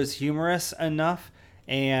thought it was humorous enough,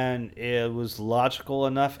 and it was logical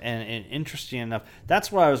enough and interesting enough.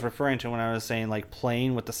 That's what I was referring to when I was saying, like,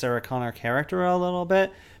 playing with the Sarah Connor character a little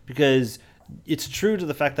bit, because it's true to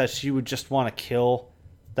the fact that she would just want to kill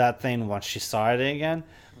that thing once she saw it again.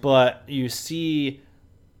 But you see,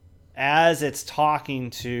 as it's talking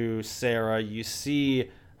to Sarah, you see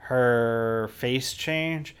her face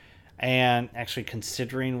change, and actually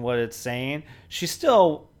considering what it's saying, she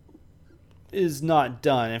still is not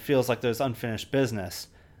done. It feels like there's unfinished business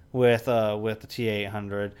with the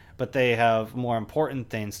T-800, but they have more important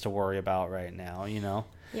things to worry about right now,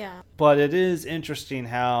 Yeah. But it is interesting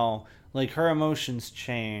how, like, her emotions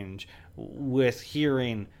change with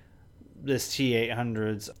hearing this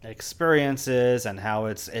T-800's experiences and how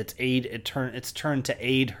it's turned to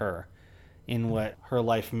aid her in what her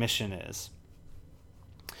life mission is.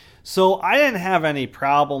 So I didn't have any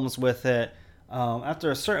problems with it.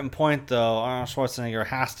 After a certain point, though, Arnold Schwarzenegger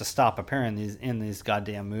has to stop appearing in these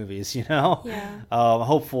goddamn movies, you know? Yeah.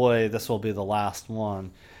 Hopefully this will be the last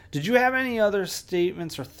one. Did you have any other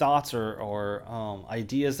statements or thoughts or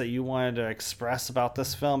ideas that you wanted to express about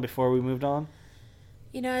this film before we moved on?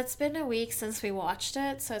 You know, it's been a week since we watched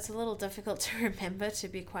it, so it's a little difficult to remember, to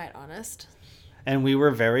be quite honest. And we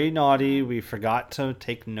were very naughty. We forgot to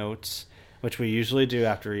take notes, which we usually do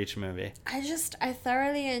after each movie. I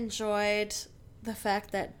thoroughly enjoyed the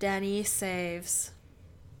fact that Danny saves...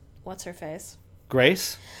 What's her face?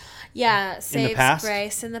 Grace? Yeah, saves past?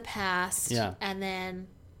 Grace in the past. Yeah. And then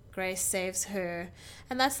Grace saves her.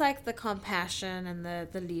 And that's like the compassion and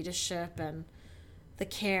the leadership and the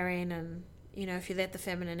caring and... You know, if you let the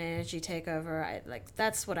feminine energy take over,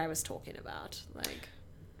 that's what I was talking about. Like,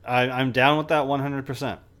 I'm down with that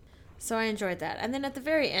 100%. so I enjoyed that. And then at the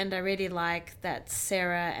very end, I really like that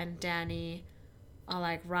Sarah and Danny are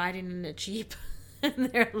like riding in a Jeep. And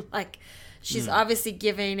they're like, she's obviously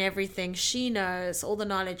giving everything she knows, all the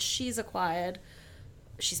knowledge she's acquired.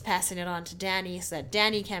 She's passing it on to Danny so that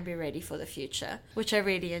Danny can be ready for the future, which I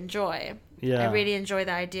really enjoy. Yeah. I really enjoy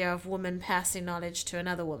the idea of woman passing knowledge to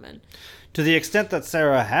another woman. To the extent that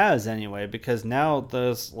Sarah has, anyway, because now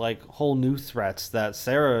there's like whole new threats that's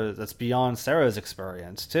beyond Sarah's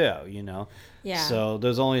experience too, you know. Yeah. So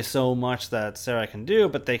there's only so much that Sarah can do,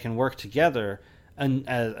 but they can work together, and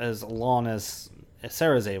as long as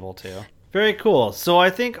Sarah's able to. Very cool. So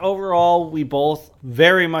I think overall we both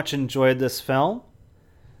very much enjoyed this film,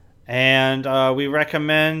 and we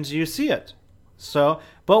recommend you see it. So,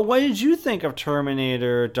 but what did you think of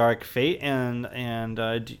Terminator Dark Fate and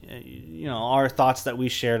you know, our thoughts that we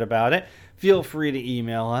shared about it? Feel free to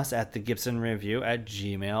email us at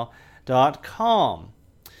thegibsonreview@gmail.com.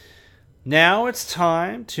 Now it's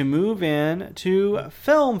time to move in to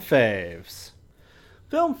Film Faves.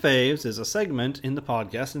 Film Faves is a segment in the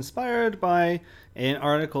podcast inspired by an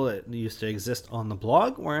article that used to exist on the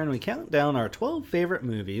blog, wherein we count down our 12 favorite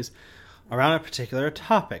movies around a particular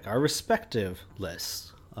topic, our respective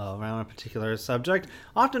lists around a particular subject,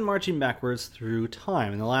 often marching backwards through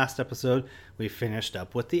time. In the last episode, we finished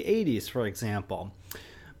up with the 80s, for example.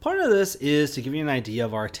 Part of this is to give you an idea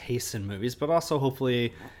of our tastes in movies, but also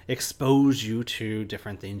hopefully expose you to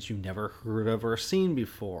different things you've never heard of or seen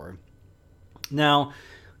before. Now,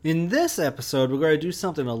 in this episode, we're going to do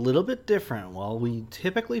something a little bit different. While we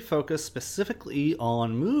typically focus specifically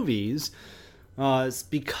on movies, it's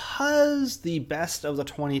because the best of the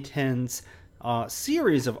 2010s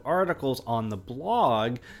series of articles on the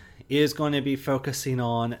blog is going to be focusing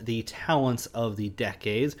on the talents of the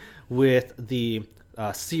decades, with the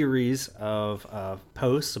series of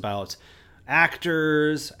posts about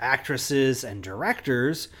actors, actresses, and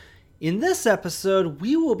directors. In this episode,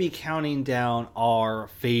 we will be counting down our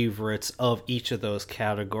favorites of each of those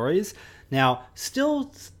categories. Now,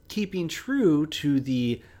 still keeping true to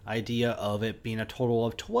the idea of it being a total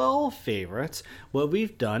of 12 favorites, what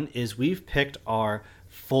we've done is we've picked our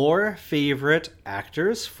 4 favorite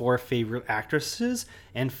actors, 4 favorite actresses,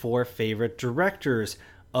 and 4 favorite directors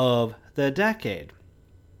of the decade.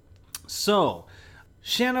 So,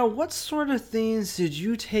 Shanna, what sort of things did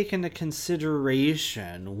you take into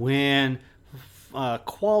consideration when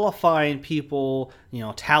qualifying people, you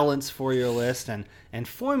know, talents for your list and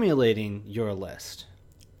formulating your list?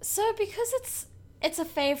 So because it's a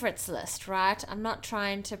favorites list, right? I'm not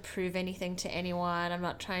trying to prove anything to anyone. I'm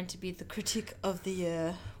not trying to be the critic of the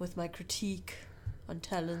year with my critique on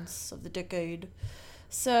talents of the decade.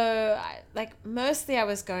 So, mostly I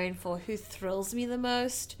was going for who thrills me the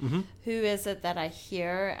most. Mm-hmm. Who is it that I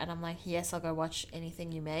hear and I'm like, yes, I'll go watch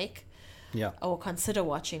anything you make. Yeah. Or consider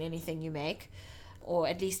watching anything you make. Or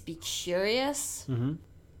at least be curious. Mm-hmm.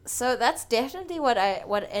 So that's definitely what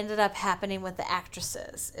ended up happening with the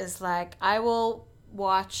actresses. Is like, I will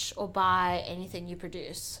watch or buy anything you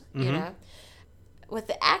produce, you know? With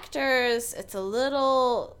the actors, it's a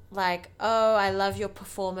little like, oh, I love your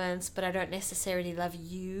performance, but I don't necessarily love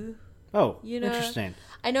you. Oh, you know? Interesting.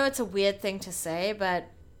 I know it's a weird thing to say, but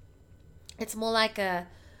it's more like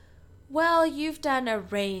well, you've done a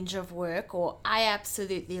range of work, or I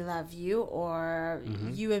absolutely love you, or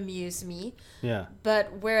you amuse me. Yeah.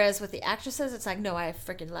 But whereas with the actresses, it's like, no, I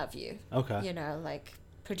freaking love you. Okay. You know, like,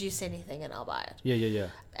 produce anything and I'll buy it. Yeah.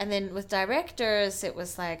 And then with directors, it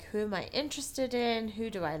was like, who am I interested in? Who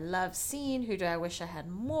do I love seeing? Who do I wish I had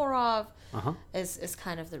more of? Is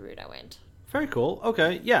kind of the route I went. Very cool.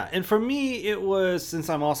 Okay, yeah. And for me, it was, since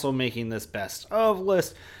I'm also making this best of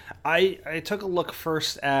list, I took a look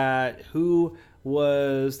first at who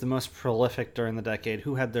was the most prolific during the decade,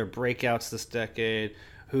 who had their breakouts this decade,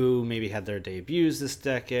 who maybe had their debuts this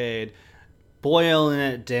decade, boiling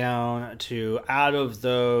it down to, out of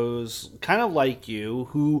those, kind of like you,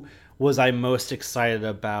 who was I most excited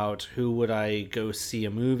about? Who would I go see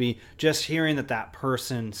a movie? Just hearing that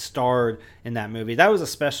person starred in that movie. That was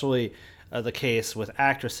especially the case with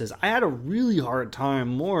actresses. I had a really hard time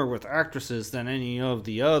more with actresses than any of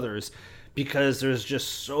the others, because there's just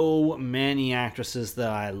so many actresses that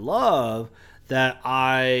I love, that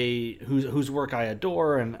whose work I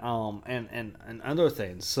adore, and other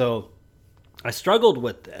things. So I struggled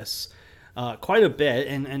with this quite a bit,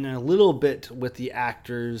 and a little bit with the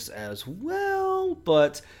actors as well.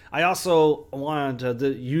 But I also wanted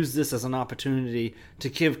to use this as an opportunity to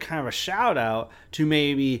give kind of a shout out to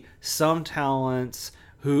maybe some talents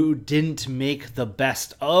who didn't make the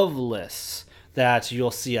best of lists that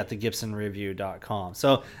you'll see at thegibsonreview.com.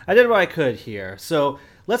 So I did what I could here. So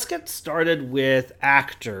let's get started with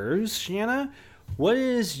actors. Shanna, what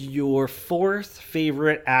is your fourth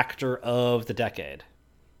favorite actor of the decade?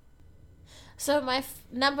 So my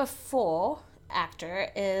number 4 actor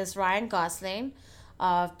is Ryan Gosling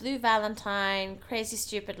of Blue Valentine, Crazy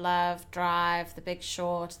Stupid Love, Drive, The Big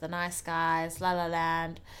Short, The Nice Guys, La La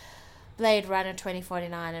Land, Blade Runner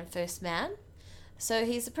 2049, and First Man. So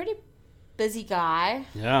he's a pretty busy guy.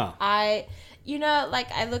 Yeah. I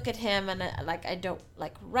look at him and I don't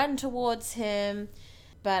run towards him,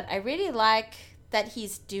 but I really like that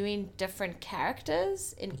he's doing different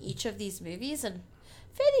characters in each of these movies and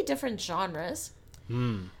fairly different genres.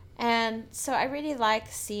 And so I really like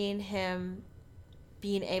seeing him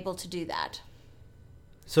being able to do that.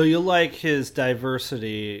 So you like his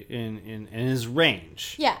diversity in his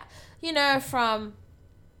range. Yeah. From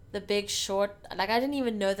The Big Short, I didn't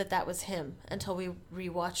even know that was him until we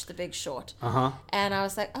rewatched The Big Short. And I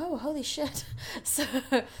was like, oh, holy shit. So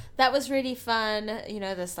that was really fun.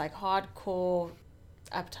 This hardcore,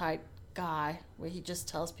 uptight guy where he just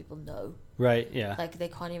tells people no. Right, yeah. They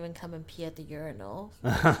can't even come and pee at the urinal.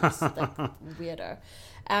 It's weirdo.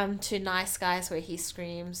 To Nice Guys where he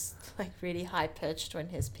screams really high pitched when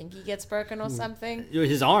his pinky gets broken or something.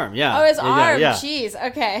 His arm, yeah. Oh, his arm. Yeah. Jeez.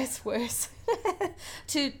 Okay, it's worse.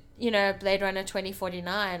 To Blade Runner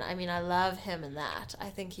 2049. I mean, I love him in that. I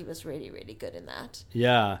think he was really, really good in that.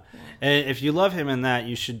 Yeah. And if you love him in that,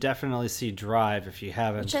 you should definitely see Drive if you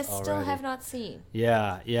haven't Which I already. still have not seen.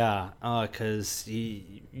 Yeah. Because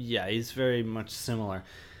he's very much similar.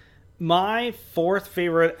 My fourth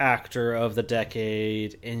favorite actor of the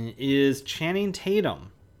decade is Channing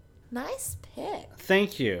Tatum. Nice pick.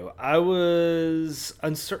 Thank you. I was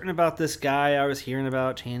uncertain about this guy. I was hearing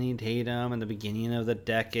about Channing Tatum in the beginning of the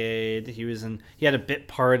decade. He had a bit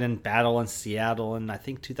part in Battle in Seattle in, I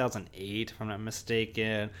think, 2008, if I'm not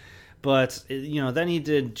mistaken. But, then he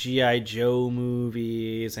did G.I. Joe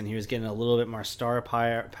movies, and he was getting a little bit more star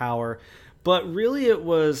power. But really, it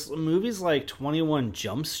was movies like 21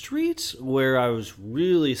 Jump Street where I was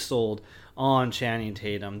really sold on Channing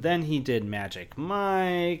Tatum. Then he did Magic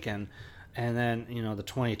Mike, and then the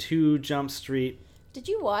 22 Jump Street. Did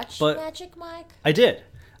you watch Magic Mike? I did,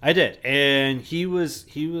 and he was.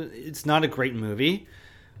 It's not a great movie,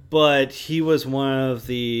 but he was one of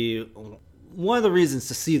the reasons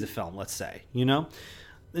to see the film. Let's say, and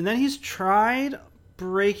then he's tried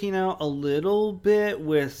breaking out a little bit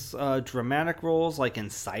with dramatic roles like in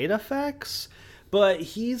Side Effects. But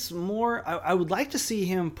he's more, I would like to see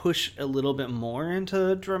him push a little bit more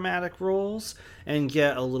into dramatic roles and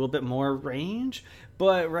get a little bit more range.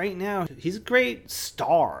 But right now, he's a great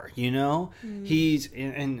star, He's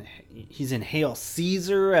in Hail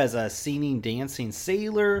Caesar as a singing, dancing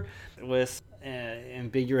sailor with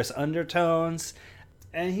ambiguous undertones.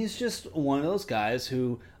 And he's just one of those guys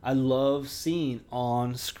who I love seeing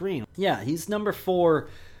on screen. Yeah, he's number 4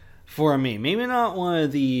 for me. Maybe not one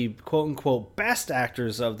of the quote-unquote best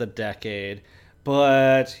actors of the decade,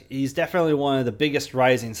 but he's definitely one of the biggest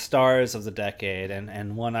rising stars of the decade,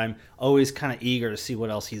 and one I'm always kind of eager to see what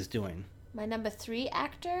else he's doing. My number 3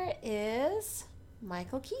 actor is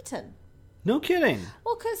Michael Keaton. No kidding.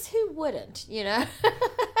 Well, because who wouldn't,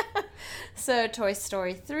 So Toy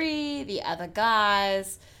Story 3, The Other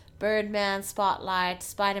Guys, Birdman, Spotlight,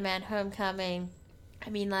 Spider-Man Homecoming. I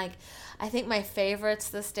mean, I think my favorites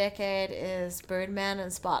this decade is Birdman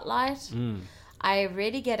and Spotlight. I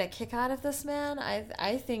really get a kick out of this man.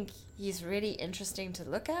 I think he's really interesting to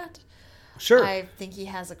look at. Sure. I think he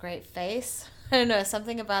has a great face. I don't know,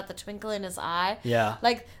 something about the twinkle in his eye. Yeah.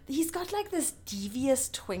 Like, he's got like this devious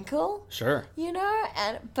twinkle. Sure. You know,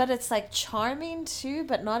 but it's like charming too,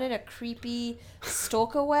 but not in a creepy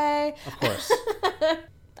stalker way. Of course.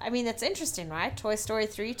 I mean, that's interesting, right? Toy Story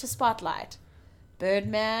 3 to Spotlight,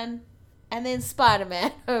 Birdman, and then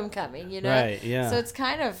Spider-Man Homecoming, you know? Right, yeah. So it's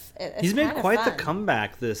kind of He's made quite the fun.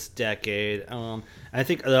 comeback this decade. I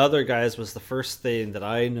think the other guys was the first thing that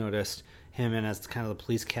I noticed him in as kind of the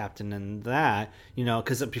police captain and that, you know,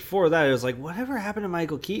 because before that it was like, whatever happened to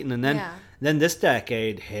Michael Keaton? And then this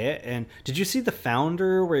decade hit. And did you see The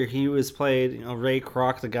Founder, where he was played, you know, Ray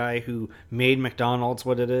Kroc, the guy who made McDonald's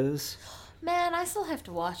what it is? Man, I still have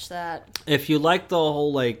to watch that. If you like the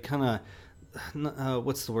whole like kind of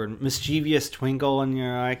what's the word, mischievous twinkle in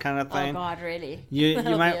your eye kind of thing. Oh God, really? You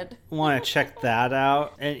That'll might be it. want to check that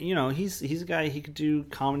out. And you know, he's a guy, he could do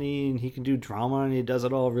comedy and he can do drama, and he does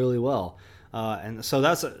it all really well. And so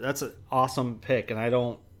that's an awesome pick. And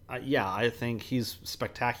I think he's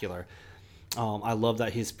spectacular. I love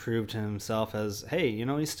that he's proved to himself as, hey, you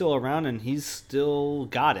know, he's still around and he's still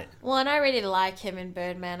got it. Well, and I really like him in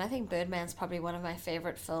Birdman. I think Birdman's probably one of my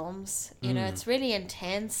favorite films. You know, it's really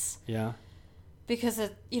intense. Yeah. Because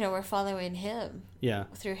we're following him. Yeah.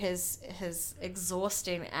 Through his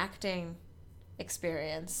exhausting acting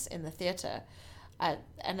experience in the theater.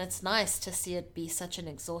 And it's nice to see it be such an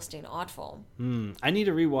exhausting art form. I need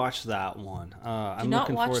to rewatch that one. I'm Do not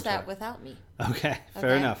looking watch forward that to it. without me. Okay,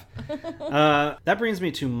 fair enough. That brings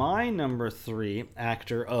me to my number 3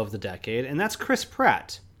 actor of the decade, and that's Chris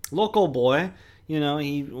Pratt. Local boy. You know,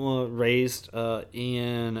 he was raised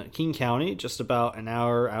in King County, just about an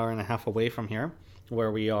hour and a half away from here,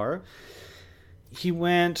 where we are. He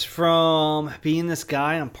went from being this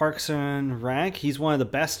guy on Parks and Rec. He's one of the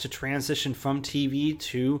best to transition from TV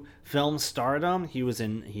to film stardom.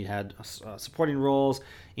 He had supporting roles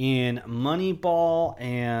in Moneyball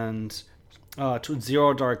and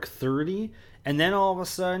Zero Dark 30. And then all of a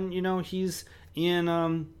sudden, you know, he's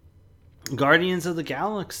in Guardians of the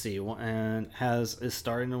Galaxy and is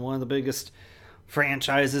starring in one of the biggest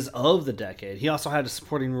franchises of the decade. He also had a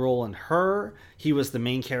supporting role in Her. He was the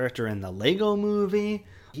main character in the Lego movie.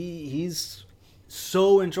 He's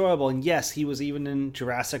so enjoyable. And yes, he was even in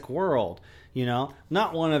Jurassic World. You know,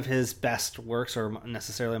 not one of his best works or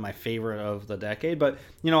necessarily my favorite of the decade, but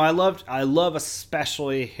you know, I love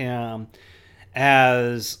especially him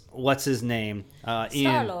as what's his name?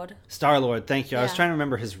 Star-Lord. Star-Lord, thank you. I was Yeah. trying to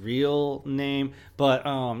remember his real name, but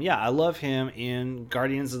yeah, I love him in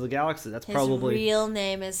Guardians of the Galaxy. That's His probably real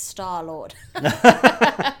name is Star-Lord. no,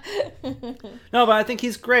 but I think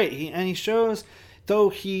he's great. He shows,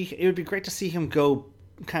 though it would be great to see him go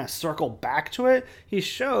kind of circle back to it. He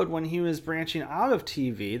showed when he was branching out of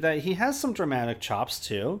TV that he has some dramatic chops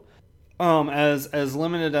too. As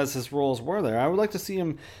limited as his roles were there, I would like to see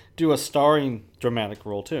him do a starring dramatic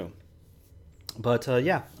role too. But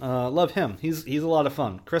love him. He's a lot of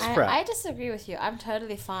fun. Chris Pratt. I disagree with you. I'm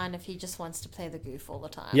totally fine if he just wants to play the goof all the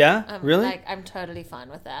time. Yeah? Really? I'm totally fine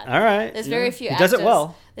with that. All right. There's yeah. very few He actors. does it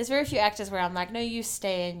well. There's very few actors where I'm like, no, you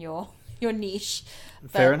stay in your niche.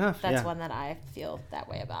 But Fair enough. That's yeah. one that I feel that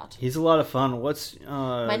way about. He's a lot of fun. What's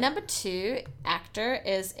My number 2 actor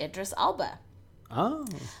is Idris Elba. Oh.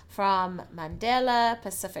 From Mandela,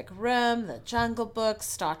 Pacific Rim, The Jungle Book,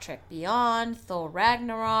 Star Trek Beyond, Thor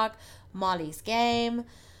Ragnarok, Molly's Game.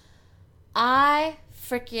 I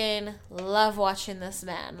freaking love watching this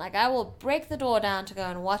man. Like, I will break the door down to go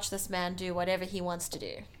and watch this man do whatever he wants to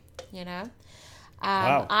do. You know?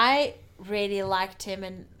 Wow. I really liked him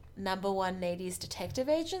in Number One Ladies Detective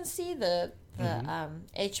Agency, the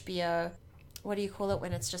HBO, what do you call it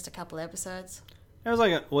when it's just a couple episodes? It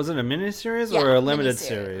was was it a miniseries or a limited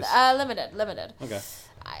miniseries. series? Limited. Okay.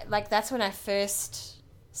 That's when I first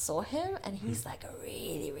saw him, and he's like a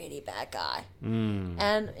really, really bad guy.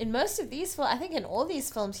 And in most of these films, I think in all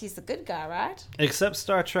these films, he's the good guy, right? Except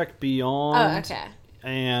Star Trek Beyond. Oh, okay.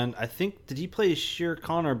 And I think, did he play Shere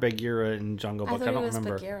Khan or Bagheera in Jungle Book? I don't thought it was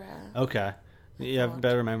remember. Bagheera. Okay. You have a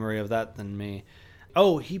better memory of that than me.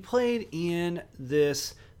 Oh, he played in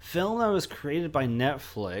this film that was created by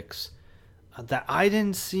Netflix that I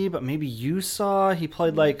didn't see, but maybe you saw. He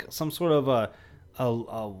played like some sort of a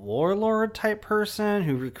warlord type person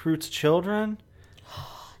who recruits children.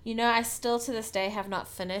 You know, I still to this day have not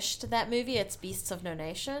finished that movie. It's Beasts of No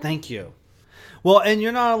Nation. Thank you. Well, and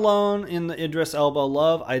you're not alone in the Idris Elba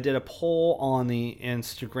love. I did a poll on the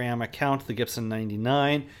Instagram account, the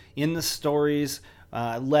Gibson99. In the stories,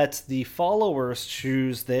 let the followers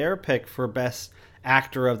choose their pick for best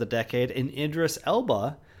actor of the decade, and Idris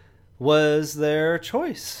Elba was their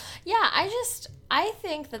choice. Yeah, I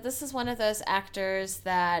think that this is one of those actors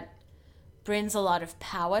that brings a lot of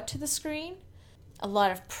power to the screen, a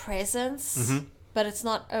lot of presence, but it's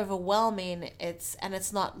not overwhelming. It's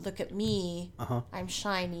not look at me, I'm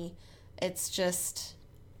shiny. It's just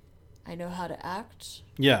I know how to act.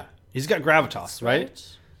 Yeah, he's got gravitas,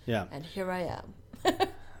 right? Yeah, and here I am.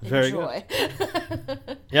 Very Enjoy.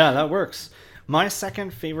 Good. Yeah, that works. My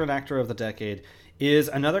second favorite actor of the decade is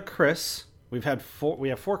another Chris. We have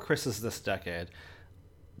four Chris's this decade.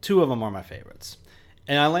 Two of them are my favorites.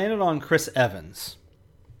 And I landed on Chris Evans,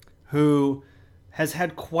 who has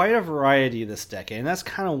had quite a variety this decade, and that's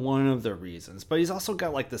kind of one of the reasons. But he's also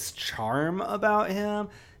got like this charm about him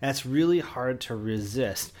that's really hard to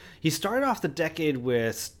resist. He started off the decade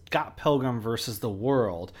with Scott Pilgrim vs. the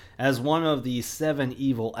World as one of the 7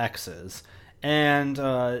 evil exes, and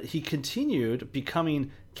he continued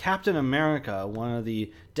becoming Captain America, one of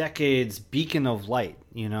the decade's beacon of light,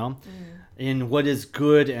 in what is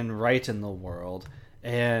good and right in the world.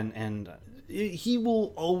 And he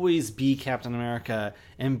will always be Captain America,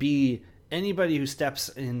 and be anybody who steps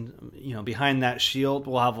in, behind that shield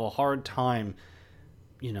will have a hard time,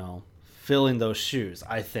 filling those shoes,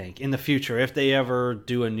 I think, in the future, if they ever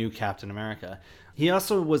do a new Captain America. He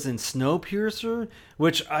also was in Snowpiercer,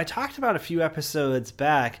 which I talked about a few episodes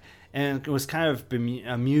back, and was kind of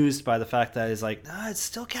amused by the fact that he's like, it's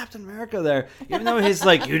still Captain America there, even though he's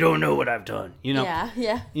like, you don't know what I've done,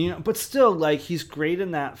 Yeah. But still, like, he's great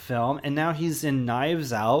in that film, and now he's in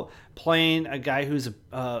Knives Out, playing a guy who's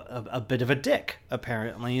a bit of a dick,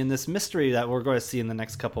 apparently, in this mystery that we're going to see in the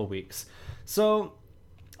next couple of weeks. So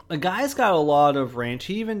the guy's got a lot of range.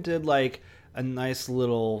 He even did like a nice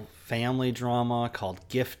little family drama called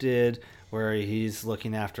Gifted, where he's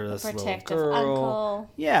looking after this little girl.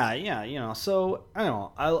 Uncle. Yeah. So I don't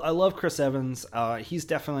know. I love Chris Evans. He's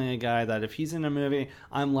definitely a guy that if he's in a movie,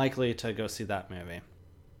 I'm likely to go see that movie.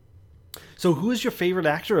 So who is your favorite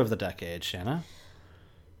actor of the decade, Shanna?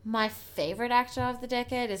 My favorite actor of the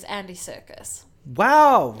decade is Andy Serkis.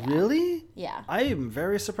 Wow, really? Yeah. I am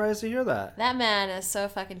very surprised to hear that. That man is so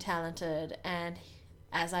fucking talented, and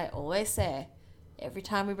as I always say, every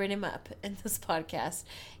time we bring him up in this podcast,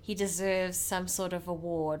 he deserves some sort of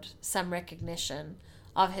award, some recognition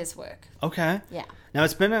of his work. Okay. Yeah. Now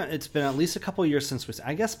it's been at least a couple of years since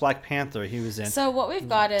I guess Black Panther he was in. So what we've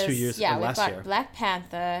got is 2 years we've last got year. Black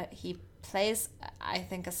Panther. He plays, I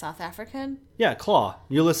think, a South African. Yeah, Claw.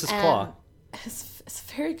 Ulysses Claw. It's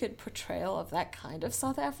a very good portrayal of that kind of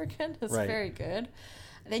South African. It's right. very good.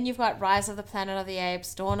 Then you've got Rise of the Planet of the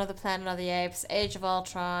Apes, Dawn of the Planet of the Apes, Age of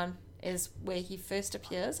Ultron is where he first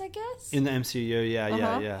appears, I guess. In the MCU,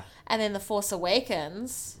 yeah. And then The Force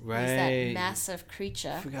Awakens. Right. He's that massive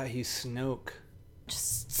creature. I forgot he's Snoke.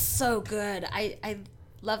 Just so good. I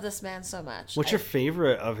love this man so much. What's your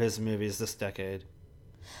favorite of his movies this decade?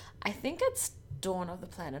 I think it's Dawn of the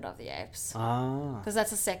Planet of the Apes. Ah. Because that's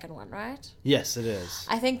the second one, right? Yes, it is.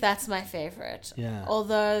 I think that's my favorite. Yeah.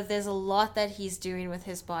 Although there's a lot that he's doing with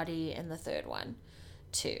his body in the third one,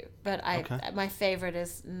 too. But my favorite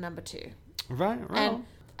is number 2. Right. And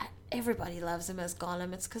everybody loves him as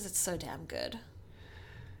Gollum. It's because it's so damn good.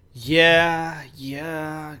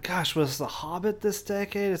 Yeah. Gosh, was The Hobbit this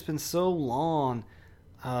decade? It's been so long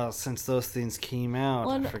since those things came out.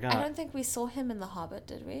 Well, I forgot. I don't think we saw him in The Hobbit,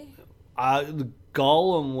 did we?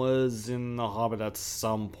 Gollum was in The Hobbit at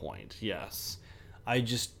some point, yes. I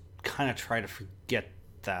just kind of try to forget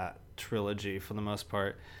that trilogy for the most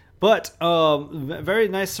part. But very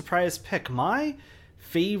nice surprise pick. My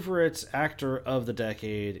favorite actor of the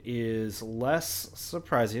decade is less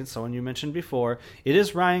surprising. Someone you mentioned before. It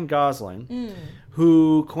is Ryan Gosling,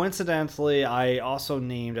 who coincidentally I also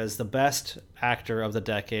named as the best actor of the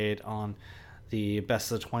decade on the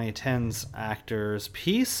Best of the 2010s Actors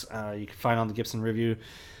piece. You can find on the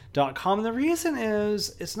GibsonReview.com. And the reason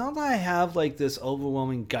is, it's not that I have like this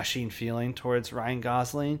overwhelming gushing feeling towards Ryan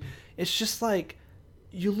Gosling. It's just like,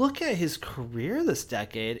 you look at his career this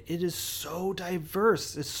decade, it is so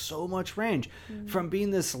diverse. It's so much range. From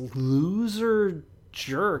being this loser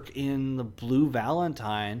jerk in The Blue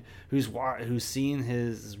Valentine, who's seen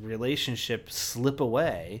his relationship slip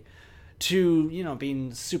away, to,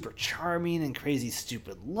 being super charming and Crazy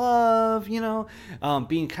Stupid Love,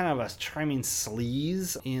 being kind of a charming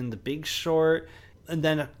sleaze in The Big Short, and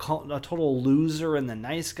then a total loser in The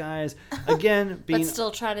Nice Guys. Again, being... but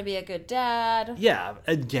still trying to be a good dad. Yeah,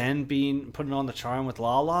 again, putting on the charm with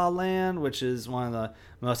La La Land, which is one of the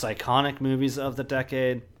most iconic movies of the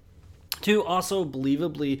decade. to also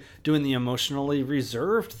believably doing the emotionally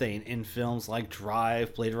reserved thing in films like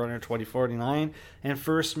Drive, Blade Runner 2049, and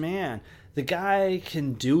First Man. The guy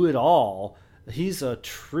can do it all. He's a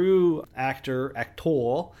true actor,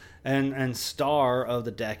 and star of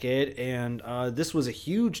the decade, and this was a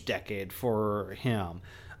huge decade for him.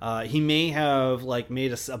 He may have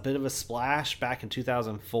made a bit of a splash back in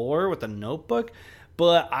 2004 with The Notebook,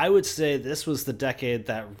 but I would say this was the decade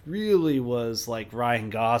that really was like Ryan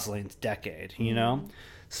Gosling's decade, you know?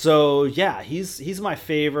 So yeah, he's my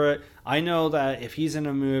favorite. I know that if he's in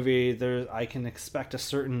a movie, I can expect a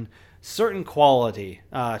certain quality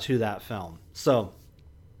to that film. So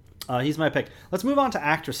he's my pick. Let's move on to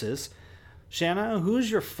actresses. Shanna, who's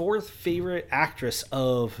your fourth favorite actress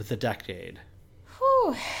of the decade?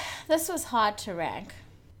 Whew, this was hard to rank.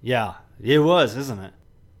 Yeah, it was, isn't it?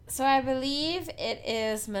 So I believe it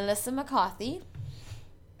is Melissa McCarthy.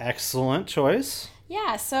 Excellent choice.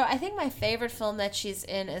 Yeah, so I think my favorite film that she's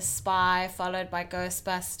in is Spy, followed by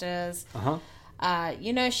Ghostbusters.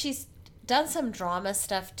 She's done some drama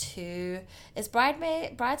stuff too. Is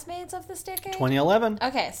Bridesmaids of this decade? 2011.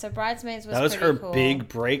 Okay, so Bridesmaids was that was pretty her cool. big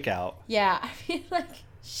breakout. Yeah, I mean,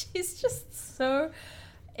 she's just so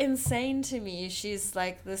insane to me. She's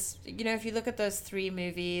like this, if you look at those three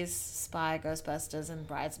movies, Spy, Ghostbusters, and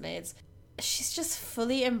Bridesmaids, she's just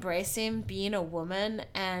fully embracing being a woman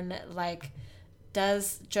and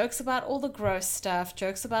does jokes about all the gross stuff,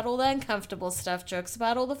 jokes about all the uncomfortable stuff, jokes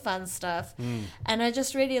about all the fun stuff. And I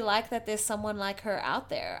just really like that there's someone like her out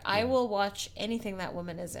there. I will watch anything that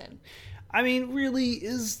woman is in. I mean, really,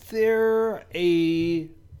 is there a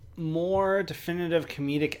more definitive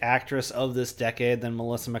comedic actress of this decade than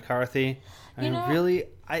Melissa McCarthy? I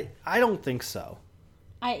don't think so.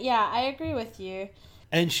 I agree with you.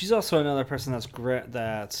 And she's also another person that's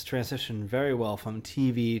transitioned very well from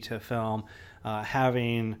TV to film,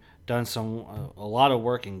 having done a lot of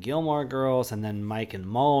work in Gilmore Girls, and then Mike and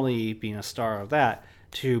Molly being a star of that,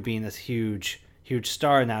 to being this huge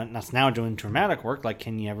star that's now doing dramatic work like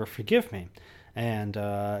Can You Ever Forgive Me? And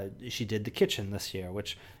she did The Kitchen this year,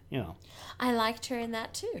 which, I liked her in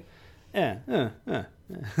that too.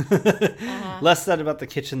 Less said about The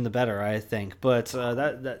Kitchen, the better, I think. But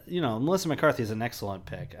Melissa McCarthy is an excellent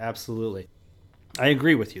pick. Absolutely, I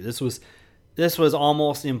agree with you. This was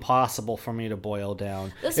almost impossible for me to boil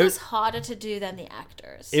down. This was harder to do than the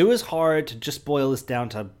actors. It was hard to just boil this down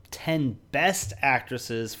to 10 best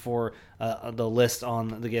actresses for the list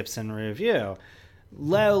on the Gibson Review,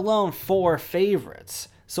 let alone 4 favorites.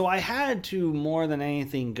 So I had to, more than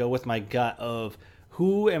anything, go with my gut of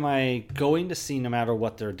who am I going to see no matter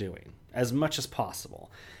what they're doing, as much as possible.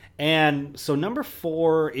 And so number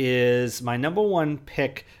 4 is my number 1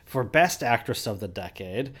 pick for Best Actress of the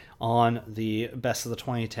Decade on the Best of the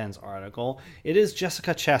 2010s article. It is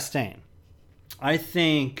Jessica Chastain. I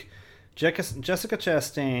think Jessica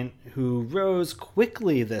Chastain, who rose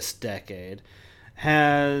quickly this decade,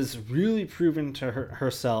 has really proven to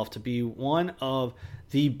herself to be one of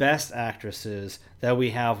the best actresses that we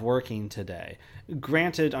have working today.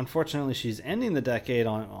 Granted, unfortunately, she's ending the decade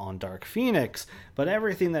on Dark Phoenix, but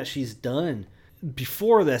everything that she's done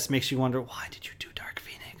before this makes you wonder, why did you do Dark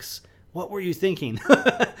Phoenix? What were you thinking?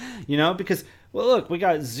 Because, well, look, we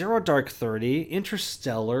got Zero Dark 30,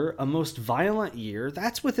 Interstellar, A Most Violent Year.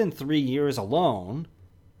 That's within 3 years alone,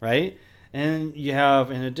 right? And you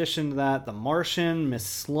have, in addition to that, The Martian, Miss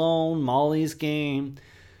Sloane, Molly's Game.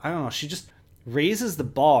 I don't know, she just raises the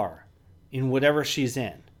bar in whatever she's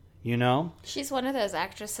in. She's one of those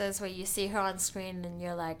actresses where you see her on screen and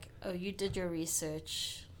you're like, oh, you did your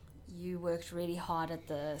research. You worked really hard at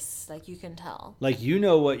this. You can tell. You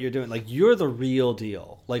know what you're doing. You're the real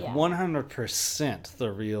deal. 100%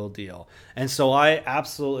 the real deal. And so I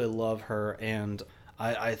absolutely love her, and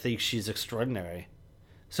I think she's extraordinary.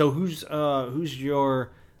 So who's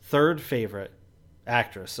your third favorite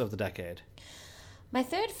actress of the decade? My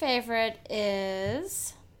third favorite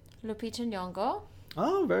is Lupita Nyong'o.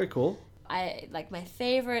 Oh, very cool. My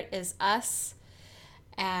favorite is Us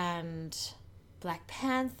and Black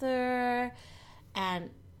Panther, and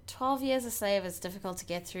 12 Years a Slave is difficult to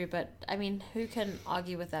get through, but I mean, who can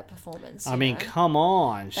argue with that performance? Come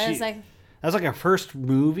on. That was her first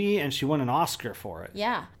movie, and she won an Oscar for it.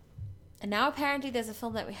 Yeah. And now apparently there's a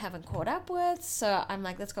film that we haven't caught up with, so I'm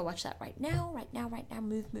like, let's go watch that right now,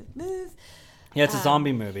 move. Yeah, it's a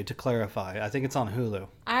zombie movie, to clarify. I think it's on Hulu.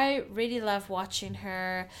 I really love watching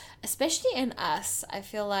her, especially in Us. I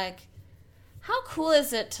feel like, how cool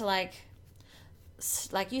is it to like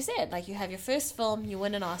you said, you have your first film, you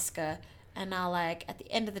win an Oscar, and now at the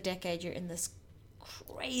end of the decade, you're in this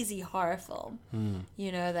crazy horror film,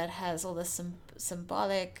 that has all this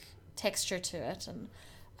symbolic texture to it and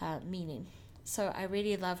meaning. So I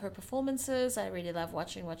really love her performances. I really love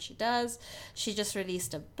watching what she does. She just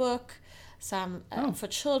released a book for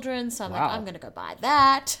children. So I'm like, I'm going to go buy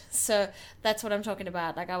that. So that's what I'm talking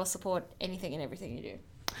about. Like, I will support anything and everything you do.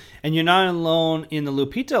 And you're not alone in the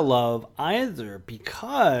Lupita love either,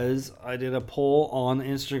 because I did a poll on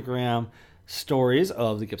Instagram stories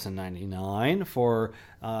of the Gibson 99 for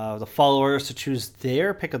the followers to choose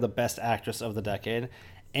their pick of the best actress of the decade.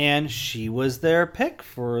 And she was their pick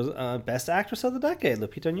for best actress of the decade,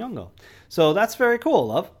 Lupita Nyong'o. So that's very cool,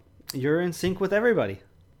 love. You're in sync with everybody.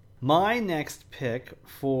 My next pick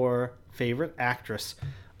for favorite actress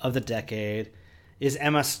of the decade is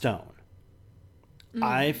Emma Stone.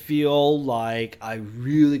 I feel like I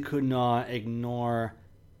really could not ignore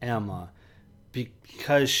Emma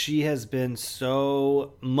because she has been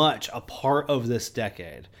so much a part of this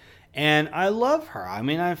decade. And I love her. I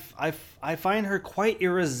mean, I find her quite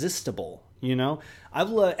irresistible, you know?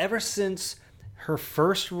 Ever since her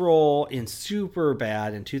first role in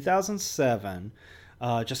Superbad in 2007,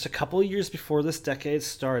 just a couple years before this decade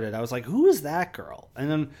started, I was like, who is that girl? And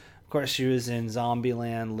then, of course, she was in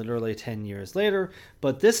Zombieland literally 10 years later.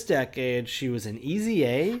 But this decade, she was in Easy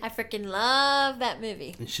A. I freaking love that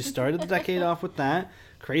movie. And she started the decade off with that.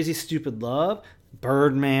 Crazy Stupid Love,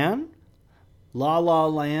 Birdman, La La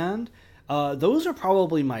Land. Those are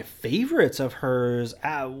probably my favorites of hers,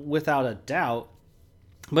 without a doubt.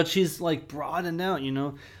 But she's like broadened out, you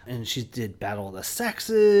know. And she did Battle of the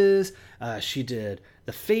Sexes. She did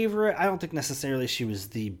The Favorite. I don't think necessarily she was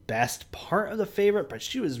the best part of The Favorite, but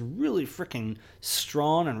she was really freaking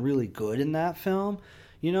strong and really good in that film.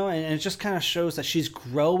 You know, and it just kind of shows that she's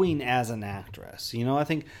growing as an actress. You know, I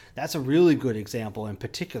think that's a really good example in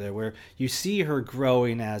particular where you see her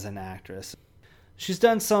growing as an actress. She's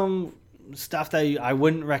done some stuff that I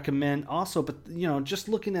wouldn't recommend also, but, you know, just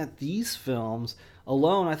looking at these films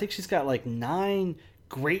alone, I think she's got like 9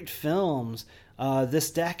 great films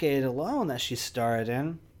this decade alone that she starred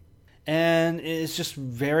in. And it's just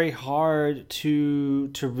very hard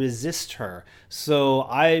to resist her. So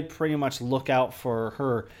I pretty much look out for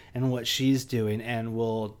her and what she's doing and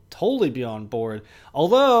will totally be on board.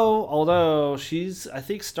 Although she's, I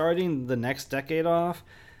think, starting the next decade off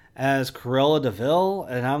as Cruella de Vil,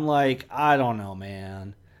 and I'm like, I don't know,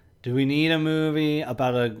 man. Do we need a movie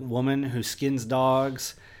about a woman who skins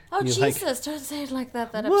dogs? Oh, Jesus, don't say it like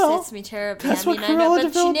that. That upsets me terribly. I mean, I know,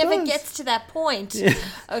 but she never gets to that point. Yeah.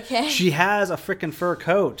 Okay? She has a freaking fur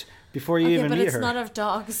coat before you even meet her. Okay, but it's not of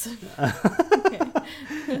dogs.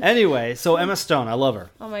 Anyway, so Emma Stone, I love her.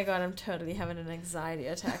 Oh my God, I'm totally having an anxiety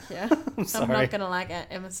attack here. I'm sorry. I'm not going to like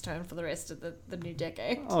Emma Stone for the rest of the new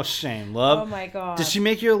decade. Oh, shame, love. Oh my God. Did she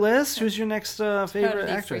make your list? Who's your next favorite totally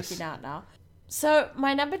actress? Freaking out now. So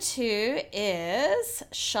my number 2 is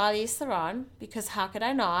Charlize Theron, because how could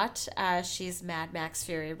I not? She's Mad Max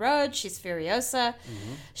Fury Road. She's Furiosa.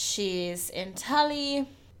 Mm-hmm. She's in Tully.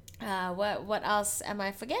 What else am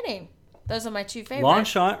I forgetting? Those are my 2 favorites. Long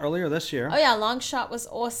Shot earlier this year. Oh yeah, Long Shot was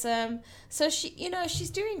awesome. So she's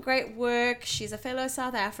doing great work. She's a fellow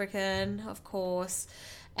South African, of course.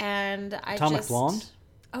 And Atomic Blonde?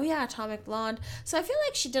 Oh yeah, Atomic Blonde. So I feel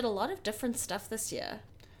like she did a lot of different stuff this year.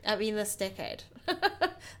 I mean, this decade.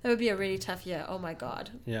 That would be a really tough year. Oh my God.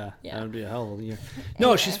 Yeah. That would be a hell of a year.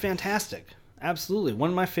 No, she's fantastic. Absolutely.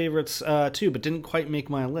 One of my favorites too, but didn't quite make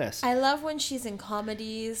my list. I love when she's in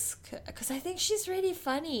comedies because I think she's really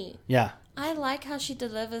funny. Yeah. I like how she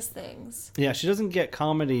delivers things. Yeah, she doesn't get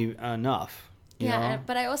comedy enough.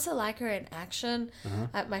 But I also like her in action.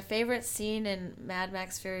 My favorite scene in Mad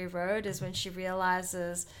Max Fury Road is when she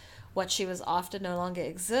realizes what she was after no longer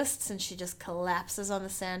exists, and she just collapses on the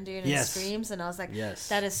sand dune and screams. And I was like,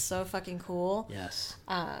 that is so fucking cool. Yes.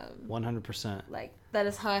 100%. Like, that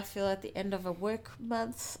is how I feel at the end of a work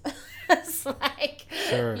month. It's like,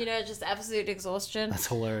 just absolute exhaustion. That's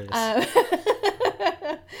hilarious.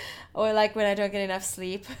 Or like when I don't get enough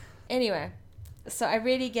sleep. Anyway, so I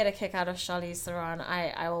really get a kick out of Charlize Theron.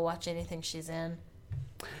 I will watch anything she's in.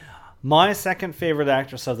 My second favorite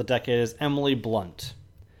actress of the decade is Emily Blunt.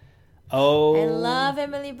 Oh, I love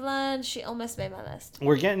Emily Blunt. She almost made my list.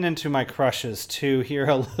 We're getting into my crushes too here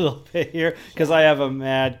a little bit here because I have a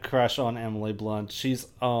mad crush on Emily Blunt. She's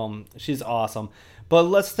awesome. But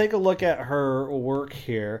let's take a look at her work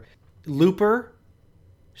here. Looper.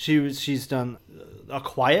 She's done A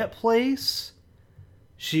Quiet Place.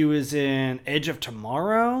 She was in Edge of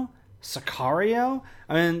Tomorrow, Sicario.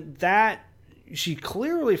 I mean, she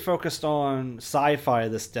clearly focused on sci-fi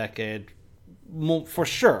this decade. For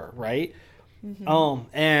sure, right? Mm-hmm.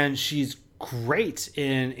 And she's great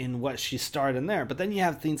in what she starred in there. But then you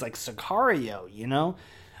have things like Sicario,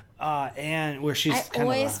 and where she's I kind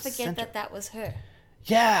always of the forget center. that was her.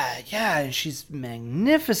 Yeah, and she's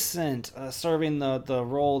magnificent serving the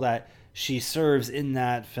role that she serves in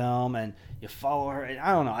that film, and you follow her. And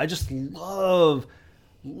I don't know, I just love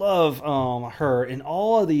her in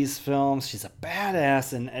all of these films. She's a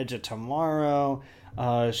badass in Edge of Tomorrow.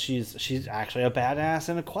 She's actually a badass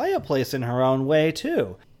in A Quiet Place in her own way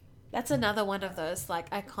too. That's another one of those like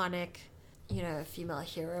iconic, female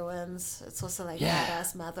heroines. It's also like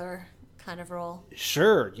badass mother kind of role.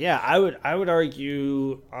 Sure, yeah, I would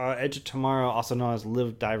argue Edge of Tomorrow, also known as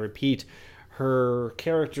Live, Die, Repeat, her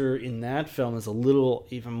character in that film is a little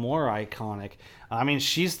even more iconic. I mean,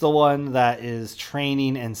 she's the one that is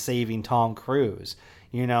training and saving Tom Cruise.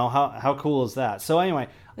 How cool is that? So anyway,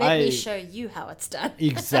 Let me show you how it's done.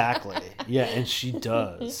 Exactly. Yeah, and she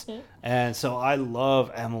does. And so I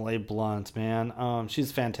love Emily Blunt, man.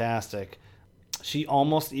 She's fantastic. She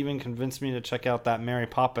almost even convinced me to check out that Mary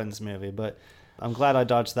Poppins movie, but I'm glad I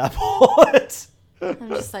dodged that bullet. I'm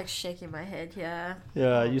just like shaking my head, yeah.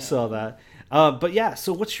 Yeah, you saw that. But yeah,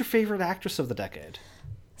 so what's your favorite actress of the decade?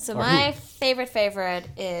 So my favorite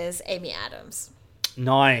is Amy Adams.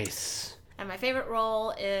 Nice. And my favorite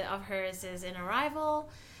role of hers is in Arrival.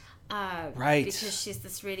 Right. Because she's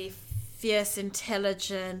this really fierce,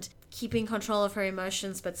 intelligent, keeping control of her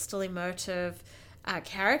emotions but still emotive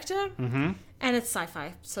character. Mm-hmm. And it's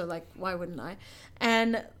sci-fi, so like, why wouldn't I?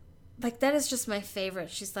 And like, that is just my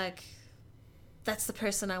favorite. She's like, that's the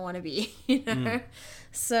person I want to be,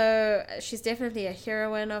 So she's definitely a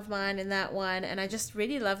heroine of mine in that one, and I just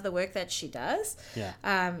really love the work that she does. Yeah.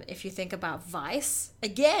 If you think about Vice,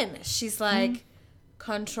 again, she's like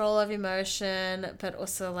control of emotion, but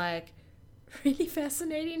also like really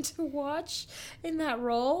fascinating to watch in that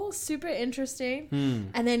role. Super interesting.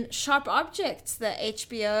 And then Sharp Objects, the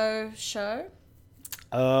HBO show.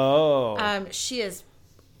 Oh. She is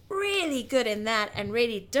really good in that and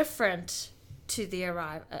really different to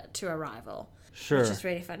Arrival. Sure. Which is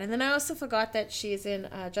really fun. And then I also forgot that she's in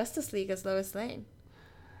Justice League as Lois Lane.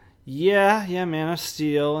 Yeah, Man of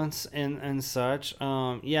Steel and such.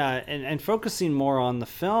 And focusing more on the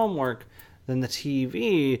film work than the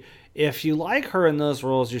TV. If you like her in those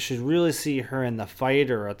roles, you should really see her in The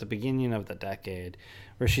Fighter at the beginning of the decade,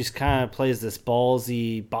 where she's kind of plays this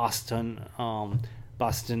ballsy Boston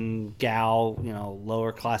gal,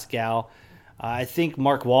 lower class gal. I think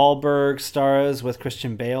Mark Wahlberg stars with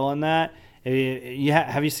Christian Bale in that.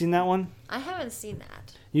 Have you seen that one? I haven't seen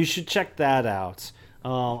that. You should check that out.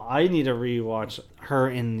 I need to rewatch her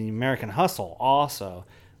in The American Hustle also,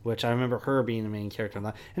 which I remember her being the main character in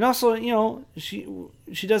that. And also,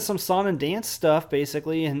 she does some song and dance stuff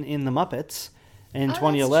basically in The Muppets in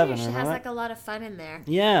 2011. She has like a lot of fun in there.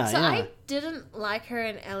 Yeah, So yeah. I didn't like her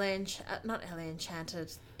in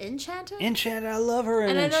Enchanted. Enchanted, I love her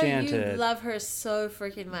in Enchanted. And I know you love her so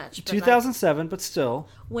freaking much. But 2007, but still.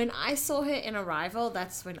 When I saw her in Arrival,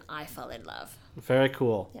 that's when I fell in love. Very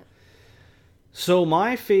cool. Yeah. So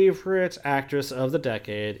my favorite actress of the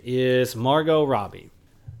decade is Margot Robbie.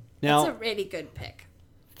 Now, That's a really good pick.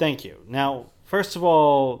 Thank you. Now, first of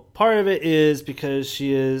all, part of it is because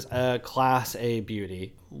she is a Class A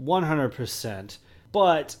beauty, 100%.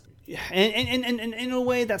 But and in a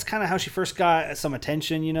way, that's kind of how she first got some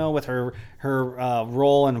attention, with her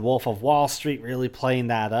role in Wolf of Wall Street, really playing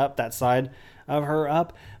that side of her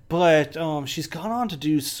up. But she's gone on to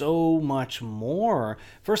do so much more.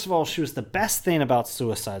 First of all, she was the best thing about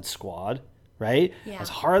Suicide Squad, right? Yeah, as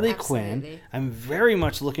Harley absolutely. Quinn. I'm very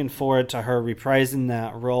much looking forward to her reprising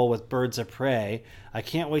that role with Birds of Prey. I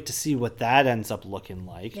can't wait to see what that ends up looking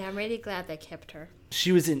like. Yeah, I'm really glad they kept her.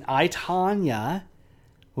 She was in I, Tonya,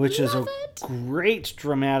 which is a great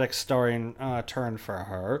dramatic starring turn for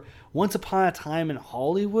her. Once Upon a Time in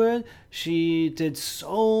Hollywood, she did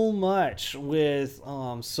so much with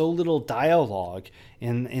so little dialogue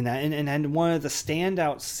in that, and one of the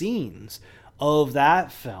standout scenes of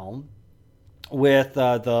that film with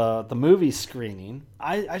the movie screening.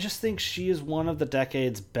 I just think she is one of the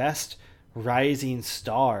decade's best rising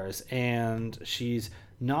stars, and she's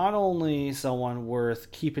not only someone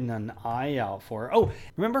worth keeping an eye out for. Oh,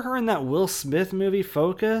 remember her in that Will Smith movie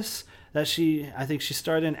Focus that I think she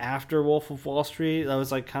starred in after Wolf of Wall Street? That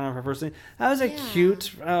was like kind of her first thing. That was a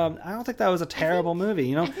cute. I don't think that was a terrible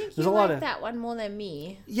movie. I think there's you a lot like of that one more than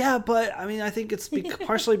me. Yeah, but I mean, I think it's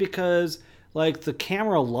partially because like the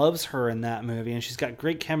camera loves her in that movie, and she's got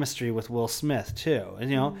great chemistry with Will Smith too.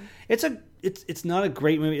 And it's not a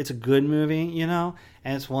great movie. It's a good movie, and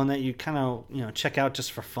it's one that you kind of check out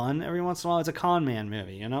just for fun every once in a while. It's a con man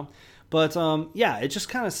movie, But it just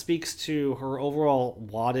kind of speaks to her overall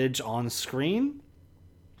wattage on screen,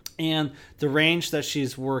 and the range that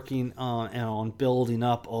she's working on and on building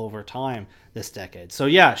up over time this decade. So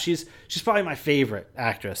yeah, she's probably my favorite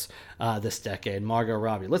actress this decade, Margot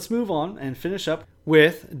Robbie. Let's move on and finish up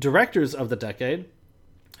with directors of the decade.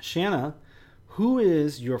 Shanna, who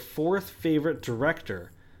is your fourth favorite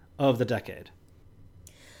director of the decade?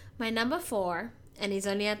 My number 4, and he's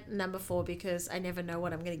only at number 4 because I never know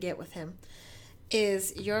what I'm going to get with him,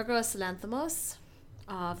 is Yorgos Lanthimos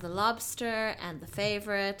of The Lobster and The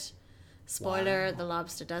Favorite. Spoiler, Wow. The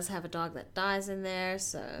Lobster does have a dog that dies in there,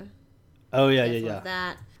 so Oh yeah, careful yeah, with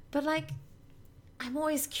that. But like, I'm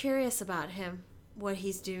always curious about him, what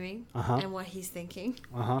he's doing and what he's thinking,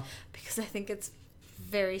 because I think it's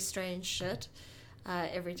very strange shit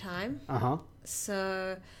every time.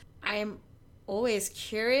 So I'm always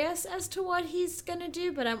curious as to what he's gonna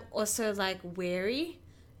do, but I'm also like wary.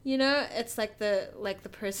 You know, it's like the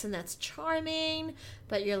person that's charming,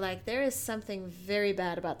 but you're like, there is something very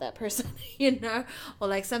bad about that person, you know, or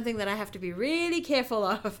like something that I have to be really careful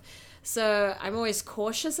of. So I'm always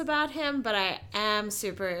cautious about him, but I am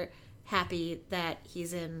super happy that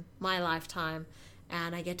he's in my lifetime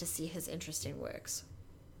and I get to see his interesting works.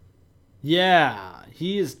 Yeah,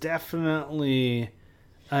 he is definitely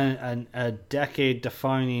a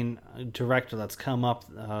decade-defining director that's come up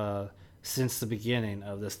since the beginning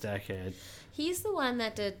of this decade. He's the one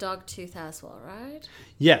that did Dogtooth as well, right?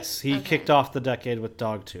 Yes, he Okay. kicked off the decade with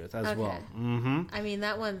Dogtooth as Okay. well. Mm-hmm. I mean,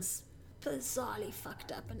 that one's bizarrely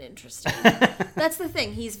fucked up and interesting. That's the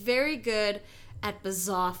thing. He's very good at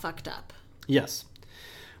bizarre fucked up. Yes.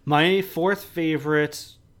 My fourth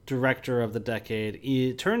favorite director of the decade,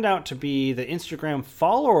 it turned out to be the Instagram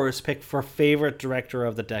followers pick for favorite director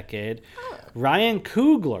of the decade, Ryan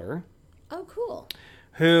Coogler, Oh, cool.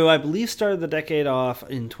 who I believe started the decade off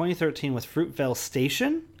in 2013 with Fruitvale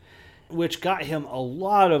Station, which got him a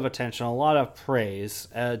lot of attention, a lot of praise,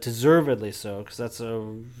 deservedly so, because that's a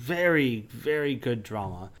very, very good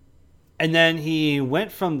drama. And then he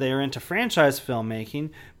went from there into franchise filmmaking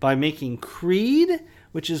by making Creed,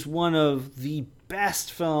 which is one of the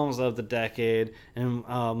best films of the decade and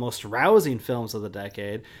most rousing films of the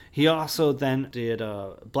decade. He also then did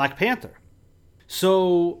Black Panther.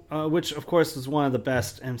 So, which of course is one of the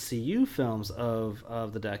best MCU films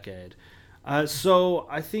of the decade. So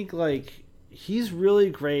I think like he's really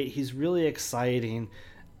great. He's really exciting.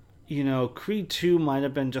 You know, Creed 2 might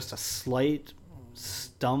have been just a slight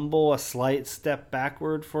stumble, a slight step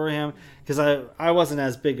backward for him, because I wasn't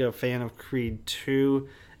as big a fan of Creed 2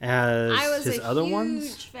 as I was his a other huge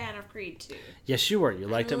ones. fan of Creed 2. Yes, you were. You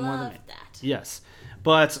liked it more than me. Loved that. Yes.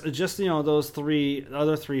 But just, you know, those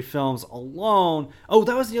other three films alone. Oh,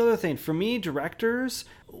 that was the other thing. For me, directors,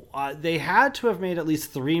 they had to have made at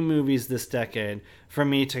least 3 movies this decade for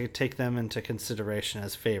me to take them into consideration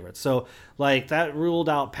as favorites. So, like, that ruled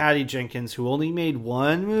out Patty Jenkins, who only made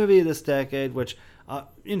 1 movie this decade, which,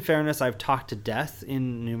 in fairness, I've talked to death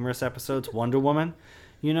in numerous episodes. Wonder Woman.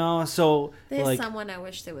 You know, so There's like someone I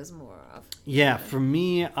wish there was more of. yeah, for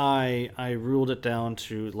me, I ruled it down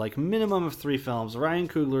to like minimum of 3 films. Ryan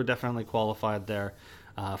Coogler definitely qualified there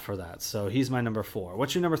for that. So he's my number 4.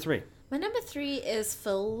 What's your number 3? My number 3 is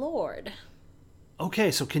Phil Lord.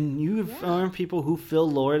 Okay, so can you inform people who Phil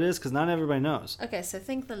Lord is? Because not everybody knows. Okay, so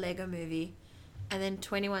think the Lego Movie, and then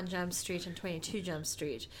 21 Jump Street and 22 Jump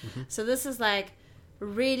Street. So this is like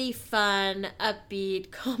really fun,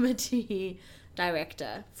 upbeat comedy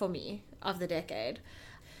director for me of the decade.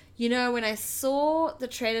 You know, when I saw the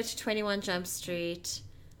trailer to 21 Jump Street,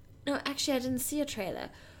 no, actually I didn't see a trailer.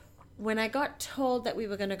 When I got told that we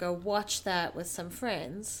were going to go watch that with some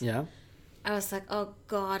friends, Yeah. I was like, oh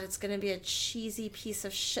god, it's going to be a cheesy piece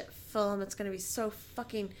of shit film. It's going to be so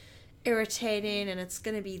fucking irritating, and it's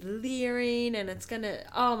going to be leering, and it's going to,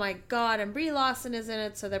 oh my god, and Brie Larson is in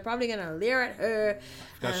it, so they're probably going to leer at her.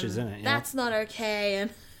 Forgot she's in it, yeah. That's not okay.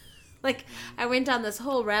 And like, I went down this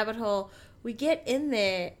whole rabbit hole. We get in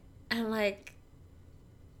there, and like,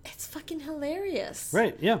 it's fucking hilarious.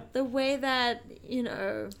 Right, yeah. The way that, you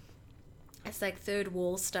know, it's like third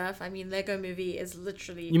wall stuff. I mean, Lego Movie is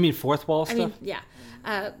literally... You mean fourth wall I stuff? mean,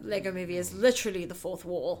 yeah. Lego Movie is literally the fourth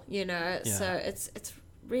wall, you know? Yeah. So it's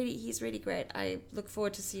really... He's really great. I look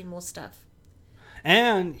forward to seeing more stuff.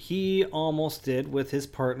 And he almost did, with his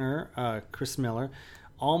partner, Chris Miller,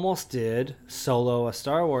 almost did Solo, a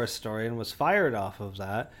Star Wars story, and was fired off of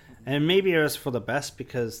that. And maybe it was for the best,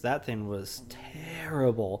 because that thing was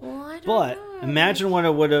terrible. Well, I don't but know. imagine what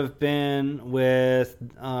it would have been with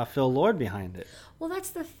Phil Lord behind it. Well,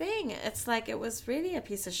 that's the thing. It's like, it was really a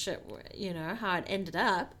piece of shit, you know, how it ended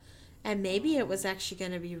up. And maybe it was actually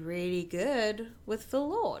going to be really good with Phil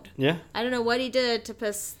Lord. Yeah. I don't know what he did to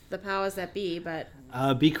piss the powers that be, but...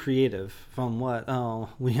 Be creative from what? Oh,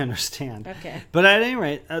 we understand. Okay. But at any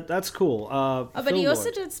rate, that's cool. but he also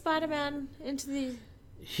did Spider-Man Into the...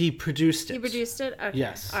 He produced it. He produced it? Okay.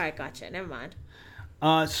 Yes. All right, gotcha. Never mind.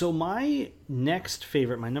 So my next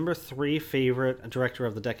favorite, my number 3 favorite director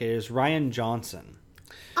of the decade is Rian Johnson.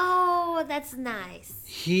 Oh, that's nice.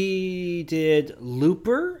 He did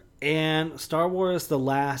Looper and Star Wars The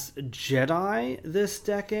Last Jedi this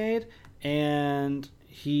decade, and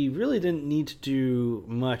he really didn't need to do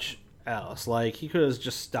much else. Like, he could have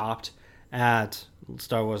just stopped at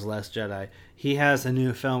Star Wars The Last Jedi. He has a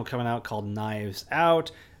new film coming out called Knives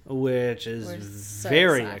Out, which is So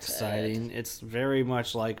very excited. exciting. It's very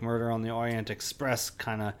much like Murder on the Orient Express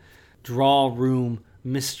kind of draw room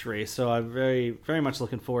mystery. So I'm very, very much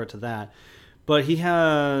looking forward to that. But he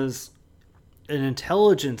has an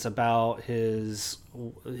intelligence about his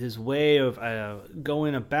way of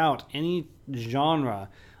going about any genre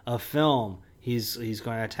of film he's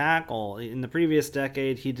going to tackle. In the previous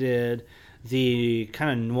decade, he did the kind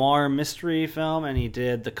of noir mystery film, and he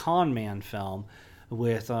did the con man film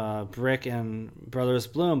with Brick and Brothers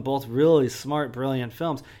Bloom, both really smart, brilliant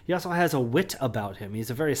films. He also has a wit about him. He's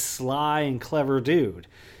a very sly and clever dude,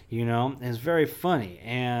 and he's very funny.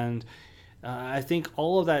 And I think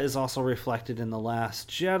all of that is also reflected in The Last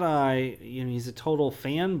Jedi. He's a total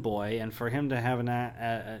fanboy, and for him to have an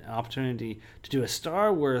opportunity to do a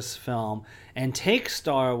Star Wars film and take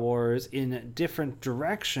Star Wars in different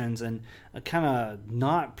directions and a kind of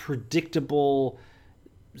not predictable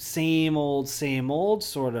same old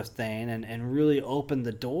sort of thing, and really open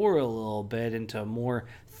the door a little bit into more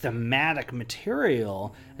thematic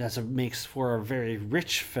material that makes for a very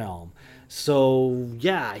rich film. So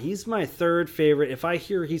yeah, he's my 3rd favorite. If I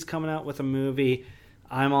hear he's coming out with a movie,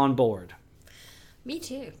 I'm on board. Me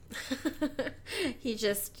too. He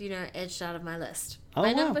just, edged out of my list. Oh,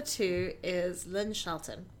 my wow. number 2 is Lynn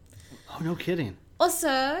Shelton. Oh, no kidding.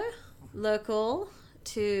 Also local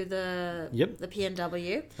to the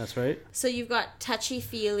PNW. That's right. So you've got Touchy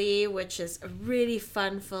Feely, which is a really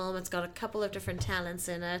fun film. It's got a couple of different talents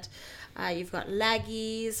in it. You've got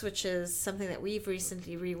Laggies, which is something that we've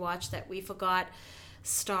recently rewatched that we forgot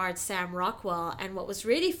starred Sam Rockwell. And what was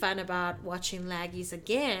really fun about watching Laggies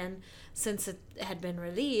again, since it had been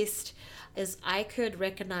released, is I could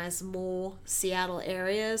recognize more Seattle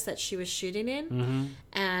areas that she was shooting in. Mm-hmm.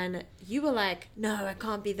 And you were like, no, it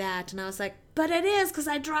can't be that. And I was like, but it is, because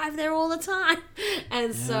I drive there all the time.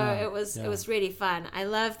 And so it was really fun. I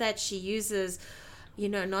love that she uses,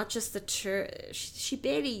 not just she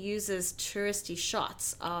barely uses touristy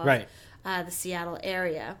shots of the Seattle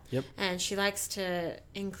area. Yep. And she likes to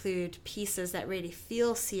include pieces that really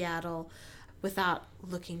feel Seattle without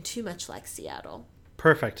looking too much like Seattle.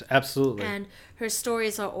 Perfect. Absolutely. And her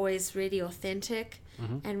stories are always really authentic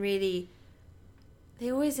and really,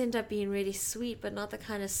 they always end up being really sweet, but not the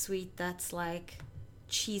kind of sweet that's like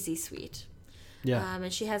cheesy sweet. Yeah.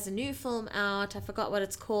 And she has a new film out. I forgot what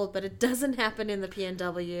it's called, but it doesn't happen in the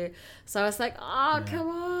PNW. So I was like, come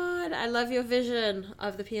on. I love your vision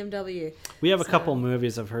of the PMW. We have a couple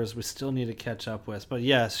movies of hers we still need to catch up with. But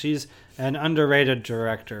yes, she's an underrated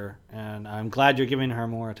director, and I'm glad you're giving her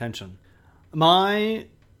more attention. My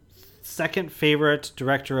 2nd favorite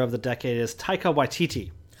director of the decade is Taika Waititi.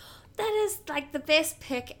 That is like the best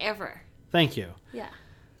pick ever. Thank you. Yeah.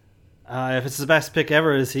 If it's the best pick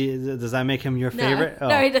ever, does that make him your favorite? No,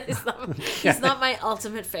 he's not. He's not my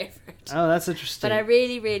ultimate favorite. Oh, that's interesting. But I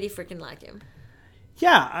really, really freaking like him.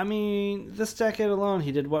 Yeah, I mean, this decade alone,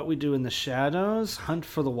 he did What We Do in the Shadows, Hunt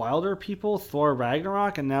for the Wilder People, Thor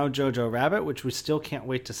Ragnarok, and now Jojo Rabbit, which we still can't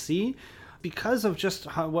wait to see. Because of just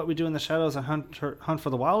What We Do in the Shadows and Hunt for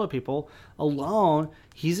the Wilder People alone,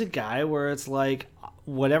 he's a guy where it's like,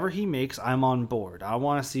 whatever he makes, I'm on board. I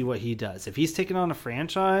want to see what he does. If he's taking on a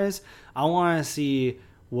franchise, I want to see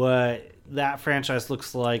what that franchise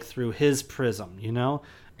looks like through his prism,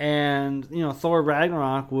 And, Thor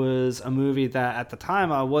Ragnarok was a movie that at the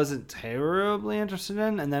time I wasn't terribly interested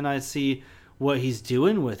in. And then I see what he's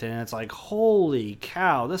doing with it, and it's like, holy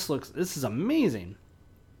cow, this is amazing.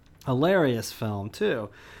 Hilarious film, too.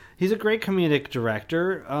 He's a great comedic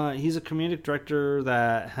director. He's a comedic director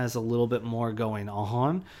that has a little bit more going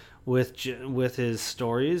on with his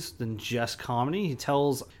stories than just comedy. He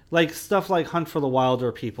tells like stuff like Hunt for the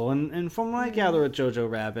Wilder People, and from what I gather at Jojo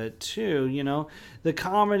Rabbit too, the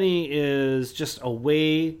comedy is just a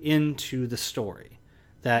way into the story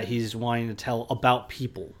that he's wanting to tell about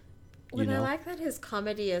people. I like that his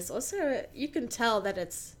comedy is also, you can tell that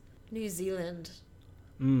it's New Zealand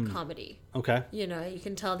comedy. Okay. You know, you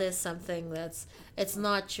can tell there's something it's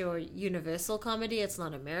not your universal comedy, it's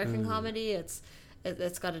not American comedy, it's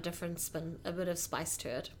got a different spin, a bit of spice to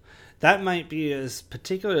it. That might be as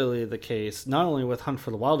particularly the case not only with Hunt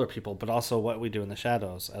for the Wilder People, but also What We Do in the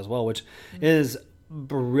Shadows as well, which is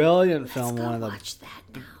brilliant film. Let's go One of the watch that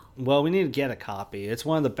now. Well, we need to get a copy. It's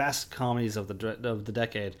one of the best comedies of the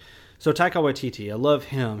decade. So Taika Waititi, I love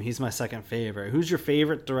him. He's my second favorite. Who's your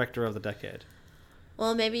favorite director of the decade?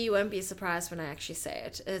 Well, maybe you won't be surprised when I actually say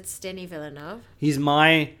it. It's Denis Villeneuve. He's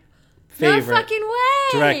my favorite No fucking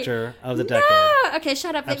way! director of the decade. No! Okay,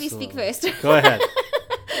 shut up. Absolutely. Let me speak first. Go ahead.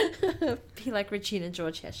 Be like Regina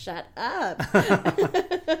George here. Shut up.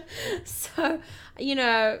 So, you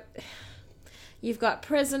know, you've got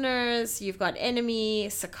Prisoners, you've got Enemy,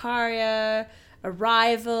 Sicario,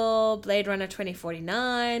 Arrival, Blade Runner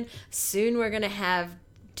 2049. Soon we're going to have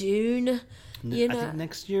Dune. You know, I think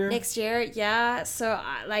next year. Next year, yeah. So,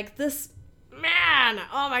 like, this man,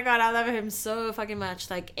 oh my god, I love him so fucking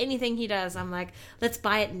much. Like, anything he does, I'm like, let's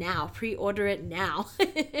buy it now, pre-order it now.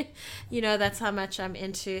 You know, that's how much I'm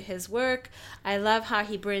into his work. I love how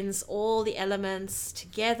he brings all the elements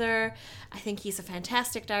together. I think he's a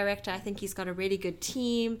fantastic director. I think he's got a really good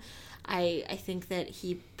team. I think that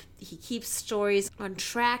he keeps stories on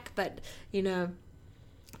track, but, you know,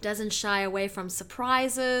 doesn't shy away from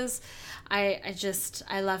surprises. I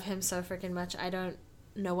love him so freaking much. I don't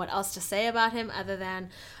know what else to say about him other than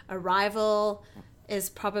Arrival is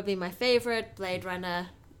probably my favorite, Blade Runner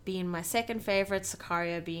being my second favorite,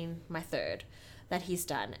 Sicario being my third that he's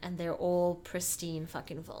done, and they're all pristine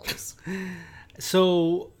fucking films.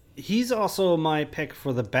 So he's also my pick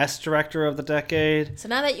for the best director of the decade. So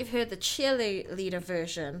now that you've heard the cheerleader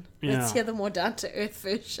version, let's Yeah. hear the more down-to-earth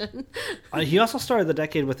version. He also started the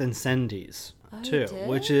decade with Incendies, he too, did?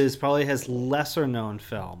 which is probably his lesser-known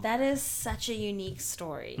film. That is such a unique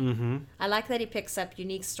story. Mm-hmm. I like that he picks up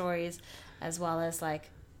unique stories as well as like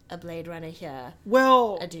a Blade Runner here,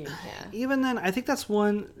 Well, a Dune here. even then, I think that's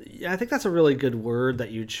a really good word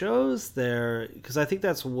that you chose there, because I think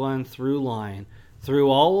that's one through line through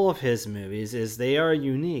all of his movies is they are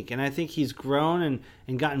unique. And I think he's grown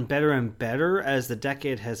and gotten better and better as the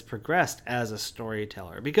decade has progressed as a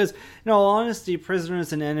storyteller. Because, in all honesty,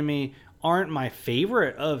 Prisoners and Enemy aren't my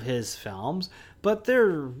favorite of his films, but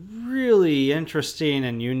they're really interesting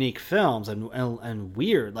and unique films and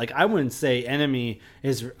weird. Like, I wouldn't say Enemy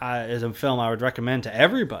is a film I would recommend to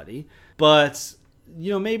everybody, but,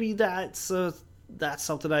 you know, maybe that's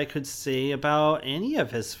something I could say about any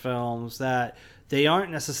of his films, that they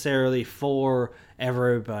aren't necessarily for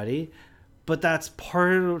everybody, but that's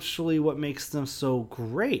partially what makes them so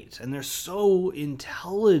great. And they're so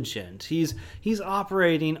intelligent. He's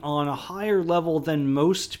operating on a higher level than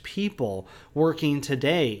most people working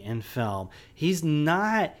today in film. He's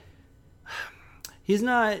not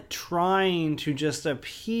trying to just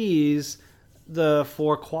appease the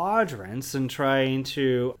four quadrants and trying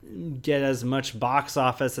to get as much box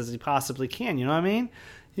office as he possibly can. You know what I mean?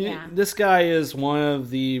 Yeah. This guy is one of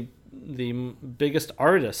the biggest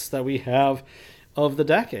artists that we have of the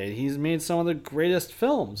decade. He's made some of the greatest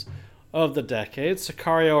films of the decade: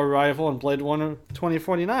 Sicario, Arrival, and Blade Runner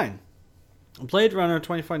 2049. Blade Runner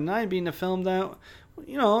 2049 being a film that,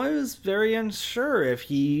 you know, I was very unsure if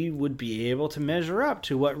he would be able to measure up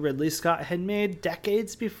to what Ridley Scott had made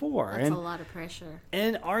decades before. That's a lot of pressure.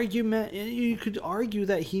 And you could argue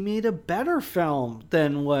that he made a better film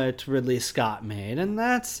than what Ridley Scott made, and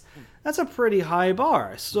that's a pretty high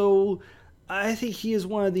bar. So I think he is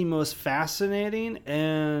one of the most fascinating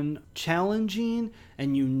and challenging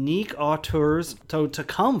and unique auteurs to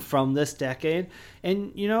come from this decade.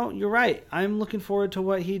 And, you know, you're right. I'm looking forward to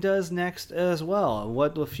what he does next as well,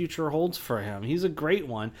 what the future holds for him. He's a great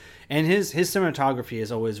one. And his cinematography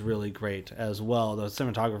is always really great as well, the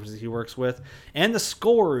cinematographers he works with. And the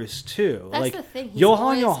scores, too. That's like the thing.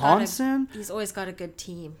 Johan Johansson. He's always got a good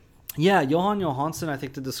team. Yeah, Johan Johansson, I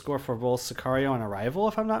think, did the score for both Sicario and Arrival,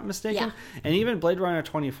 if I'm not mistaken. Yeah. And even Blade Runner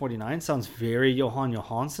 2049 sounds very Johan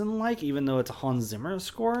Johansson-like, even though it's a Hans Zimmer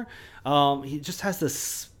score. He just has this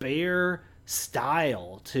spare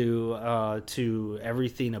style to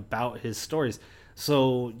everything about his stories.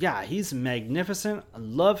 So, yeah, he's magnificent. I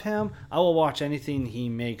love him. I will watch anything he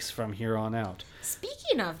makes from here on out.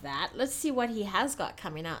 Speaking of that, let's see what he has got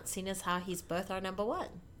coming out, seeing as how he's both our number one.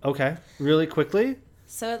 Okay, really quickly.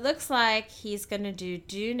 So it looks like he's going to do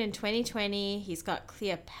Dune in 2020. He's got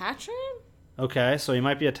Cleopatra. Okay, so he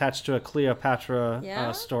might be attached to a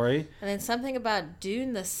Cleopatra story. And then something about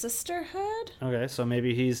Dune, the Sisterhood. Okay, so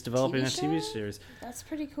maybe he's developing a TV show? series. That's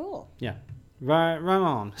pretty cool. Yeah. Right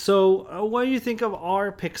on. So, what do you think of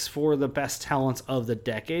our picks for the best talents of the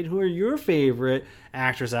decade? Who are your favorite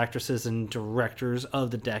actors, actresses, and directors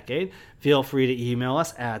of the decade? Feel free to email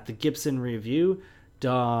us at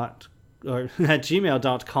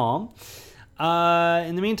thegibsonreview@gmail.com.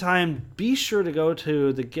 In the meantime, be sure to go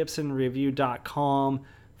to thegibsonreview.com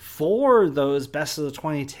for those best of the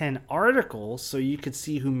 2010 articles so you could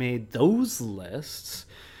see who made those lists.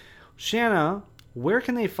 Shanna, where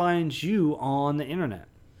can they find you on the internet?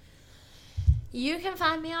 You can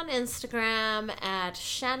find me on Instagram at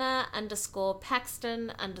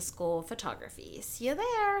Shanna_Paxton_photography. See you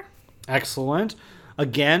there. Excellent.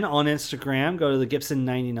 Again, on Instagram, go to the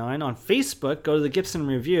Gibson99. On Facebook, go to the Gibson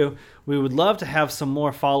Review. We would love to have some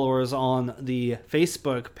more followers on the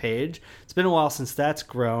Facebook page. It's been a while since that's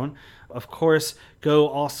grown. Of course, go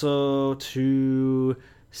also to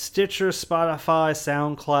Stitcher, Spotify,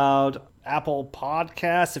 SoundCloud, Apple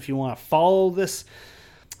Podcasts. If you want to follow this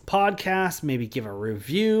podcast, maybe give a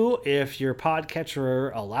review if your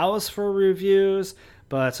podcatcher allows for reviews.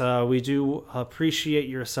 But we do appreciate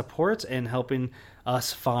your support in helping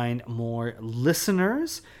us find more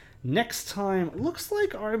listeners. Next time, looks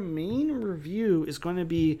like our main review is going to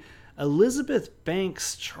be Elizabeth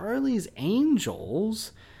Banks' Charlie's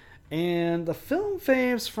Angels. And the film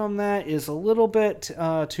faves from that is a little bit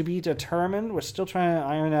to be determined. We're still trying to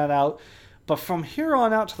iron that out. But from here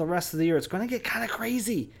on out to the rest of the year, it's going to get kind of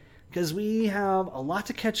crazy because we have a lot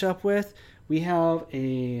to catch up with. We have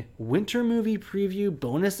a winter movie preview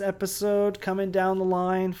bonus episode coming down the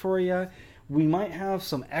line for you. We might have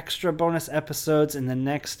some extra bonus episodes in the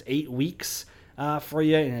next 8 weeks for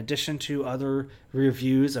you, in addition to other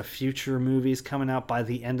reviews of future movies coming out by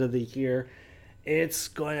the end of the year. It's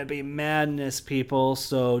going to be madness, people,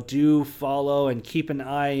 so do follow and keep an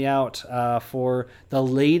eye out for the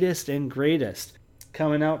latest and greatest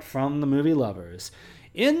coming out from the movie lovers.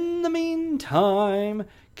 In the meantime,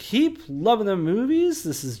 keep loving the movies.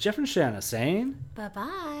 This is Jeff and Shanna saying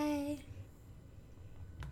Bye-bye.